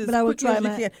I will try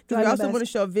my best. Because we also want to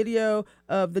show a video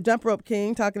of the Jump Rope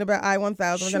King talking about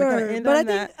I-1000. Sure. We're going to kind of end but on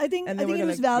that. I think it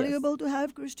was valuable to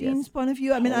have Christine's point of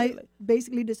view. I mean, I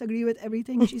basically disagree with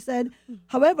everything she said.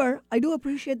 However, I do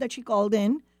appreciate that she called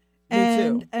in.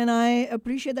 And I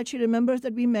appreciate that she remembers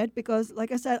that we met because, like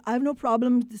I said, I have no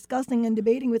problem discussing and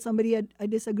debating with somebody I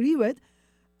disagree with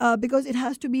because it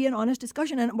has to be an honest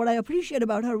discussion. And what I appreciate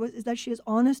about her is that she is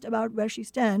honest about where she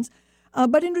stands.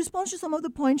 But in response to some of the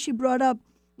points she brought up,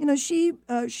 she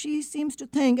seems to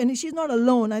think, and she's not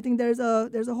alone. I think there's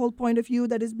a whole point of view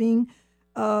that is being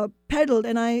peddled,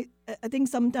 and I think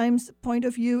sometimes point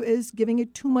of view is giving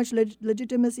it too much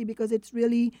legitimacy because it's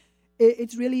really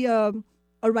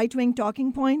a right-wing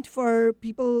talking point for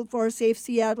people for Safe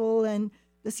Seattle and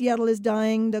the Seattle is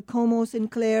Dying, the Como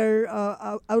Sinclair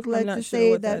outlet to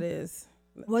say that is.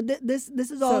 What this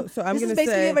is all. So I'm this is gonna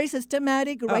basically say, a very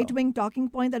systematic right-wing talking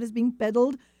point that is being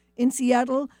peddled in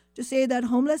Seattle to say that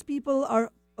homeless people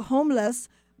are homeless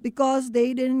because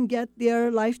they didn't get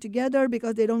their life together,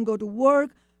 because they don't go to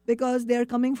work, because they're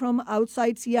coming from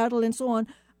outside Seattle and so on.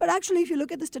 But actually, if you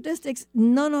look at the statistics,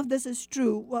 none of this is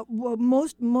true.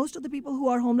 Most of the people who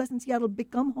are homeless in Seattle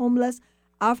become homeless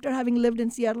after having lived in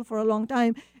Seattle for a long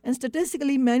time. And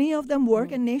statistically, many of them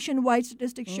work, and nationwide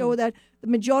statistics show that the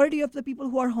majority of the people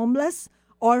who are homeless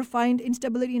or find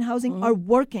instability in housing are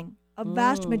working. A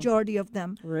vast majority of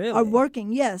them are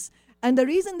working, yes. And the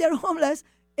reason they're homeless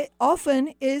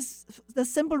often is the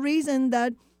simple reason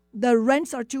that the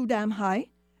rents are too damn high,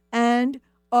 and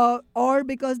or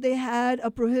because they had a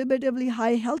prohibitively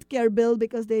high health care bill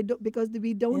because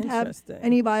we don't have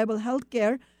any viable health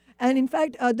care. And in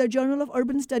fact, the Journal of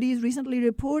Urban Studies recently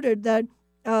reported that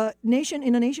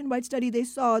in a nationwide study, they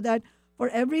saw that for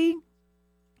every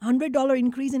 $100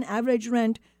 increase in average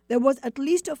rent, there was at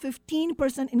least a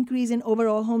 15% increase in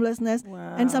overall homelessness.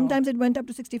 Wow. And sometimes it went up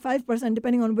to 65%,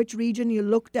 depending on which region you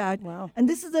looked at. Wow. And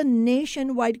this is a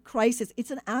nationwide crisis.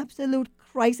 It's an absolute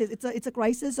crisis. It's a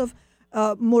crisis of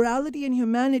morality and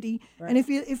humanity. Right. And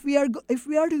if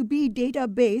we are to be data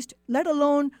based, let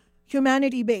alone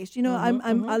humanity based,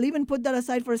 I'll even put that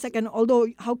aside for a second. Although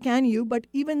how can you? But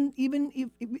even if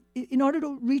in order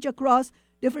to reach across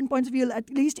different points of view, at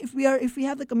least if we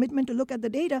have the commitment to look at the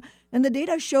data, and the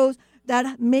data shows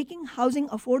that making housing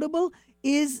affordable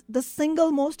is the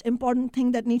single most important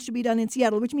thing that needs to be done in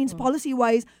Seattle, which means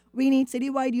policy-wise, we need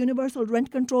citywide universal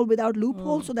rent control without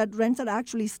loopholes so that rents are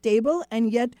actually stable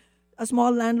and yet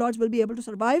small landlords will be able to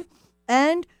survive.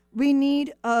 And we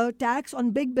need a tax on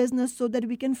big business so that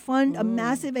we can fund a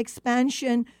massive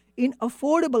expansion in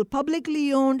affordable,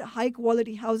 publicly owned,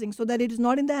 high-quality housing so that it is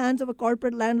not in the hands of a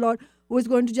corporate landlord who is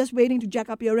going to just waiting to jack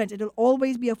up your rent. It will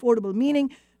always be affordable, meaning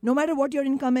no matter what your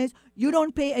income is, you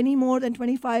don't pay any more than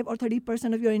 25 or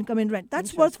 30% of your income in rent.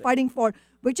 That's worth fighting for,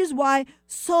 which is why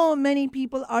so many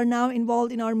people are now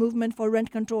involved in our movement for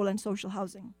rent control and social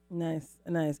housing. Nice.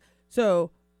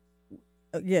 So,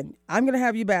 again, I'm going to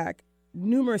have you back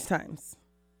numerous times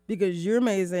because you're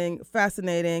amazing,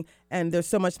 fascinating, and there's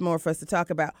so much more for us to talk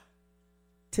about.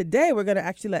 Today, we're going to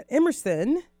actually let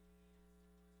Emerson.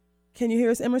 Can you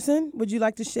hear us, Emerson? Would you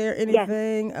like to share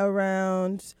anything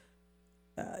around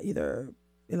either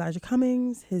Elijah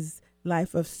Cummings, his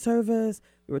life of service?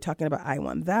 We were talking about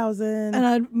I-1000.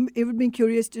 And it would be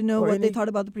curious to know what they thought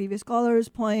about the previous caller's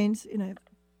points.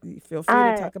 Feel free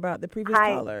to talk about the previous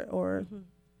caller or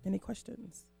any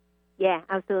questions. Yeah,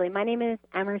 absolutely. My name is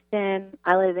Emerson.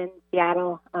 I live in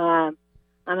Seattle. I'm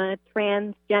a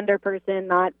transgender person,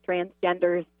 not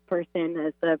transgenders person,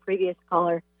 as the previous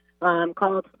caller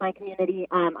called my community.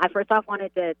 I first off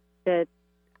wanted to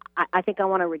I think I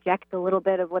want to reject a little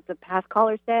bit of what the past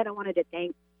caller said. I wanted to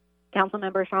thank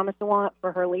Councilmember Sharma Sawant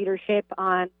for her leadership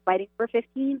on fighting for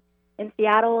 15 in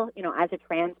Seattle. As a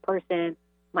trans person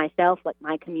myself,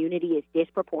 my community is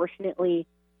disproportionately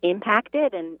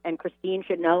impacted, and Christine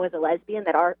should know as a lesbian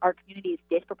that our community is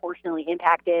disproportionately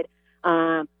impacted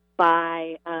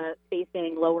by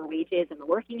facing lower wages in the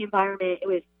working environment.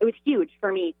 It was huge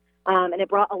for me, and it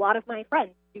brought a lot of my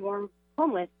friends who are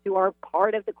homeless, who are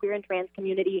part of the queer and trans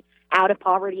community, out of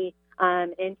poverty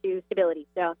into stability.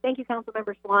 So thank you,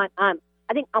 Councilmember Sawant.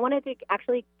 I think I wanted to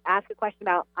actually ask a question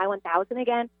about I-1000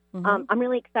 again. I'm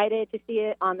really excited to see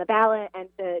it on the ballot and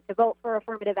to vote for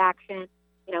affirmative action.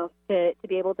 To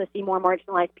be able to see more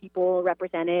marginalized people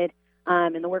represented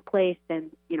in the workplace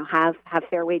and, have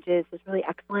fair wages is really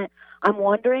excellent. I'm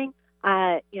wondering,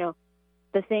 the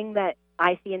thing that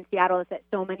I see in Seattle is that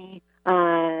so many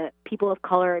people of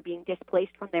color are being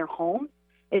displaced from their homes.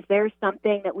 Is there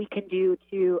something that we can do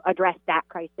to address that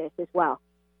crisis as well?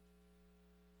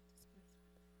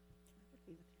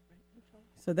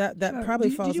 So that probably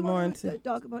falls more into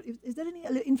talk about. Is there any?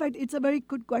 In fact, it's a very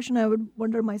good question. I would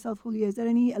wonder myself, Julia. Is there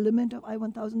any element of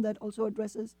I-1000 that also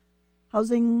addresses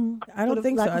housing? I don't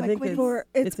think so. I think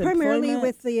it's primarily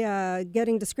with the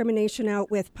getting discrimination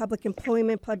out with public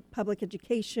employment, public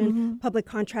education, public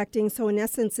contracting. So in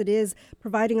essence, it is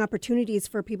providing opportunities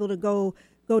for people to go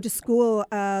to school.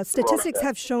 Statistics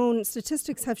have shown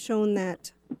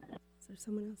that. Is there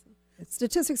someone else?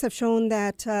 Statistics have shown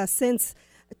that since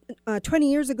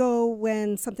 20 years ago,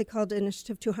 when something called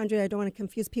Initiative 200, I don't want to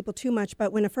confuse people too much,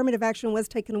 but when affirmative action was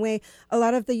taken away, a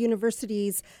lot of the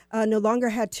universities no longer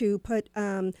had to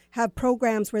have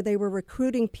programs where they were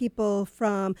recruiting people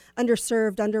from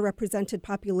underserved, underrepresented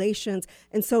populations.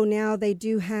 And so now they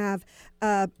do have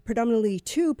predominantly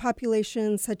two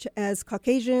populations, such as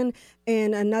Caucasian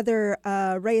and another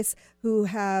race, who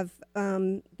have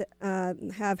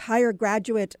higher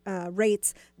graduate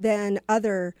rates than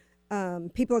other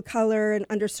people of color and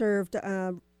underserved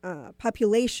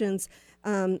populations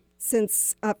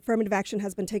since affirmative action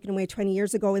has been taken away 20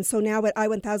 years ago. And so now what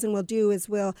I-1000 will do is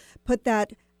we'll put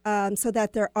that so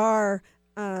that there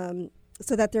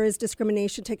is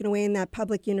discrimination taken away, and that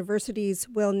public universities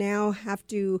will now have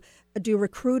to do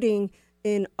recruiting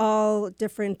in all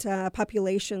different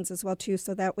populations as well too.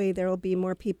 So that way there will be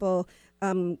more people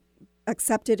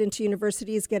accepted into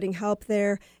universities, getting help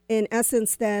there. In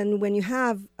essence, then, when you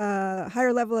have a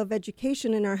higher level of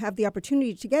education and have the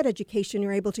opportunity to get education,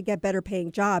 you're able to get better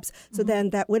paying jobs. So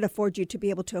then that would afford you to be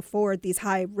able to afford these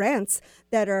high rents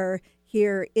that are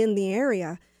here in the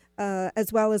area.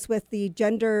 as well as with the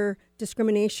gender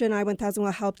discrimination. I-1000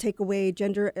 will help take away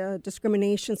gender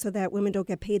discrimination so that women don't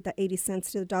get paid the 80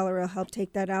 cents to the dollar. It'll help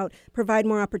take that out, provide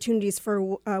more opportunities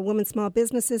for women small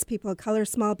businesses, people of color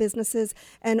small businesses.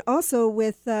 And also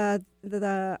with the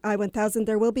I-1000,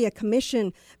 there will be a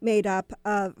commission made up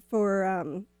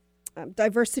for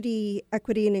diversity,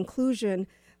 equity, and inclusion,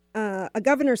 a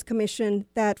governor's commission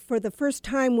that for the first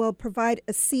time will provide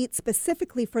a seat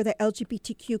specifically for the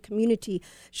LGBTQ community.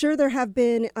 Sure, there have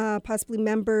been possibly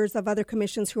members of other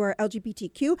commissions who are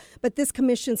LGBTQ, but this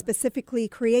commission specifically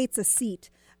creates a seat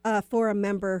for a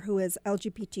member who is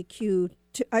LGBTQ.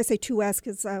 I say 2S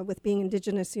because with being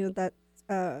Indigenous, that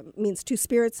means two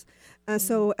spirits.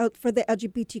 So for the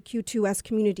LGBTQ 2S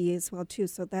community as well, too.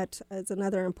 So that is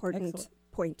another important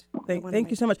point. Thank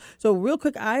you so much. So real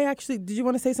quick, did you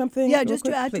want to say something? Yeah, just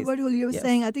to add to what Julia was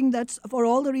saying, I think that's for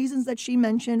all the reasons that she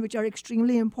mentioned, which are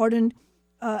extremely important.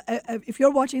 If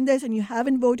you're watching this and you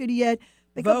haven't voted yet,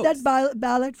 pick up that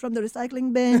ballot from the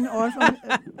recycling bin or from,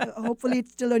 hopefully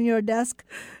it's still on your desk.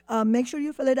 Make sure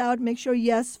you fill it out. Make sure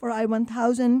yes for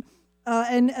I-1000.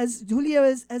 And as Julia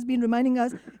has been reminding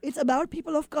us, it's about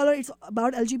people of color, it's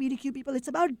about LGBTQ people, it's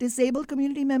about disabled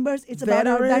community members, it's about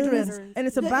our veterans. And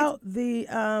it's about the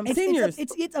seniors.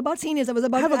 It's about seniors. I was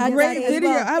about to add that as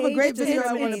well. I have a great video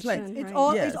I want to play.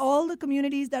 It's all the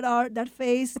communities that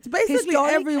face it's basically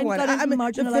everyone.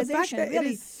 Marginalization. The fact that really.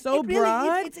 It is so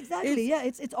broad. It's exactly,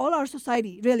 it's all our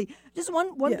society, really. Just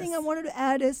one thing I wanted to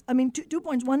add is, 2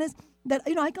 points. One is that,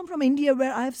 I come from India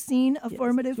where I've seen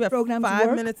affirmative programs work.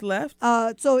 5 minutes left.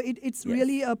 So it's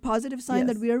really a positive sign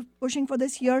that we are pushing for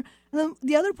this year. And then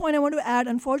the other point I want to add,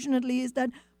 unfortunately, is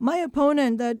that my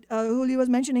opponent that Julio was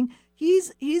mentioning,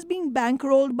 he's being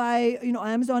bankrolled by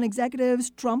Amazon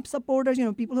executives, Trump supporters.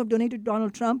 People who have donated to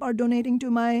Donald Trump are donating to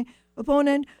my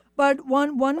opponent. But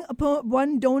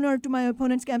one donor to my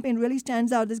opponent's campaign really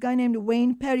stands out. This guy named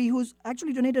Wayne Perry, who's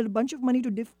actually donated a bunch of money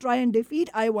to try and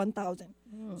defeat I-1000.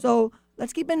 So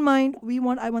let's keep in mind, we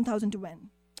want I-1000 to win.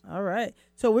 All right.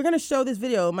 So we're going to show this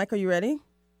video. Mike, are you ready?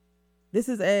 This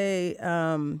is a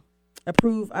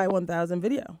Approve I-1000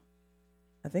 video.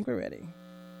 I think we're ready.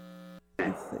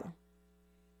 Let's see.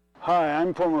 Hi,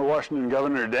 I'm former Washington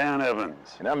Governor Dan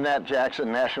Evans. And I'm Nat Jackson,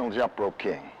 National Jump Rope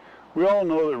King. We all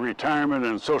know that retirement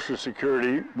and Social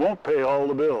Security won't pay all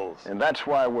the bills. And that's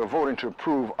why we're voting to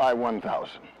approve I-1000.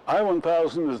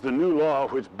 I-1000 is the new law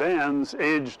which bans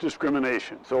age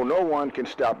discrimination. So no one can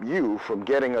stop you from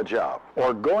getting a job.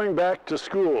 Or going back to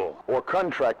school. Or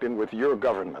contracting with your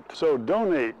government. So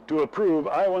donate to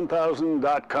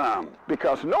ApproveI1000.com.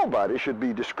 Because nobody should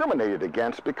be discriminated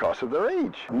against because of their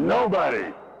age.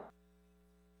 Nobody.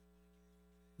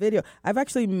 Video. I've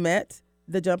actually met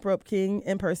the Jump Rope King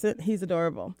in person. He's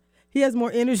adorable. He has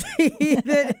more energy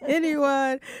than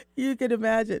anyone you could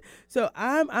imagine. So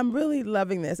I'm really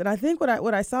loving this. And I think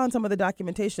what I saw in some of the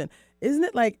documentation, isn't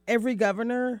it like every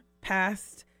governor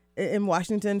passed in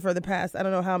Washington for the past, I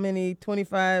don't know how many,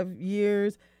 25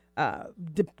 years,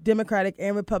 Democratic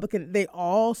and Republican, they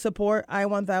all support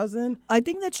I-1000? I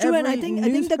think that's true. And I think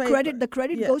the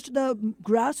credit goes to the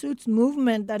grassroots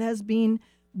movement that has been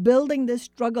building this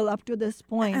struggle up to this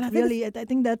point. And I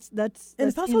think that's and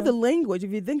it's also the language,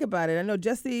 if you think about it. I know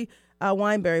Jesse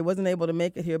Weinberry wasn't able to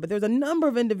make it here, but there's a number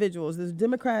of individuals. There's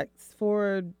Democrats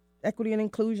for Equity and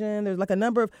Inclusion. There's like a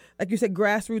number of, like you said,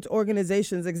 grassroots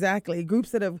organizations, exactly,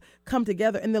 groups that have come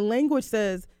together. And the language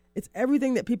says it's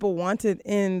everything that people wanted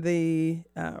in the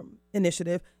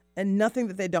initiative and nothing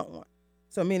that they don't want.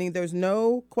 So meaning there's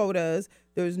no quotas,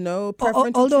 there's no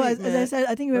preferential although, treatment. as I said,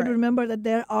 I think we have to remember that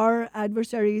there are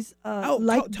adversaries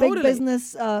big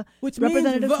business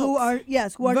representatives who are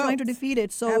trying to defeat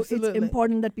it. So Absolutely. It's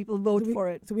important that people vote for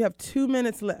it. So we have 2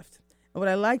 minutes left. And what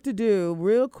I like to do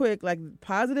real quick, like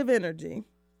positive energy,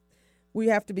 we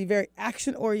have to be very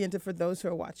action-oriented for those who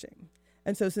are watching.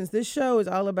 And so since this show is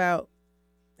all about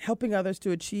helping others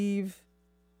to achieve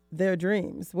their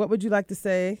dreams, what would you like to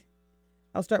say?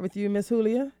 I'll start with you, Ms.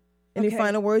 Julia. Any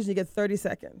final words? You get 30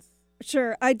 seconds.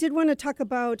 Sure. I did want to talk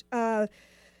about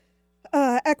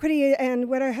equity and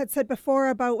what I had said before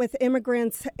about with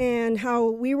immigrants and how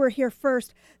we were here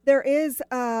first. There is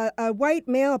a white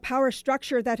male power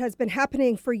structure that has been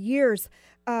happening for years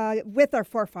with our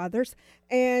forefathers.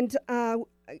 And, I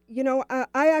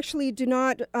actually do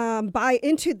not buy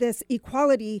into this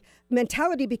equality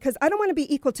mentality because I don't want to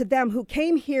be equal to them who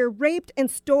came here, raped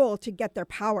and stole to get their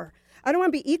power. I don't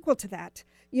want to be equal to that.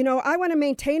 I want to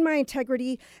maintain my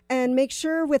integrity and make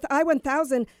sure with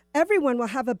I-1000, everyone will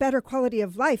have a better quality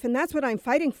of life. And that's what I'm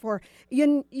fighting for.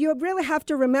 You really have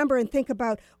to remember and think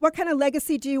about what kind of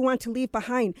legacy do you want to leave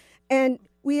behind? And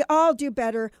we all do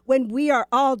better when we are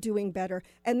all doing better.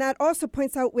 And that also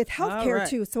points out with healthcare,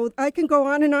 too. So I can go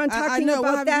on and on talking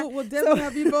about that. We'll definitely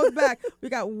have you both back. We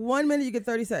got 1 minute. You get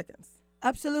 30 seconds.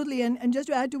 Absolutely. And just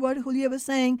to add to what Julia was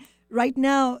saying, right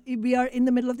now we are in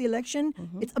the middle of the election.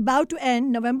 It's about to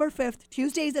end November 5th.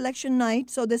 Tuesday is election night.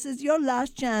 So this is your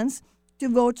last chance to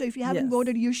vote. So if you haven't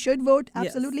voted, you should vote.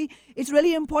 Absolutely. Yes. It's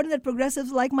really important that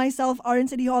progressives like myself are in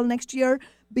City Hall next year,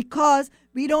 because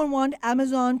we don't want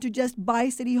Amazon to just buy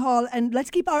City Hall. And let's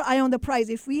keep our eye on the prize.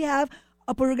 If we have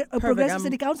a progressive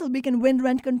city council, we can win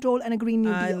rent control and a Green New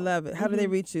Deal. I love it. How do they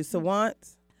reach you?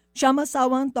 Sawant?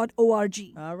 ShamaSawant.org.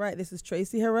 All right. This is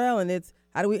Tracy Harrell, and it's,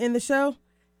 how do we end the show?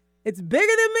 It's bigger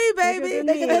than me, baby.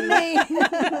 Bigger than me.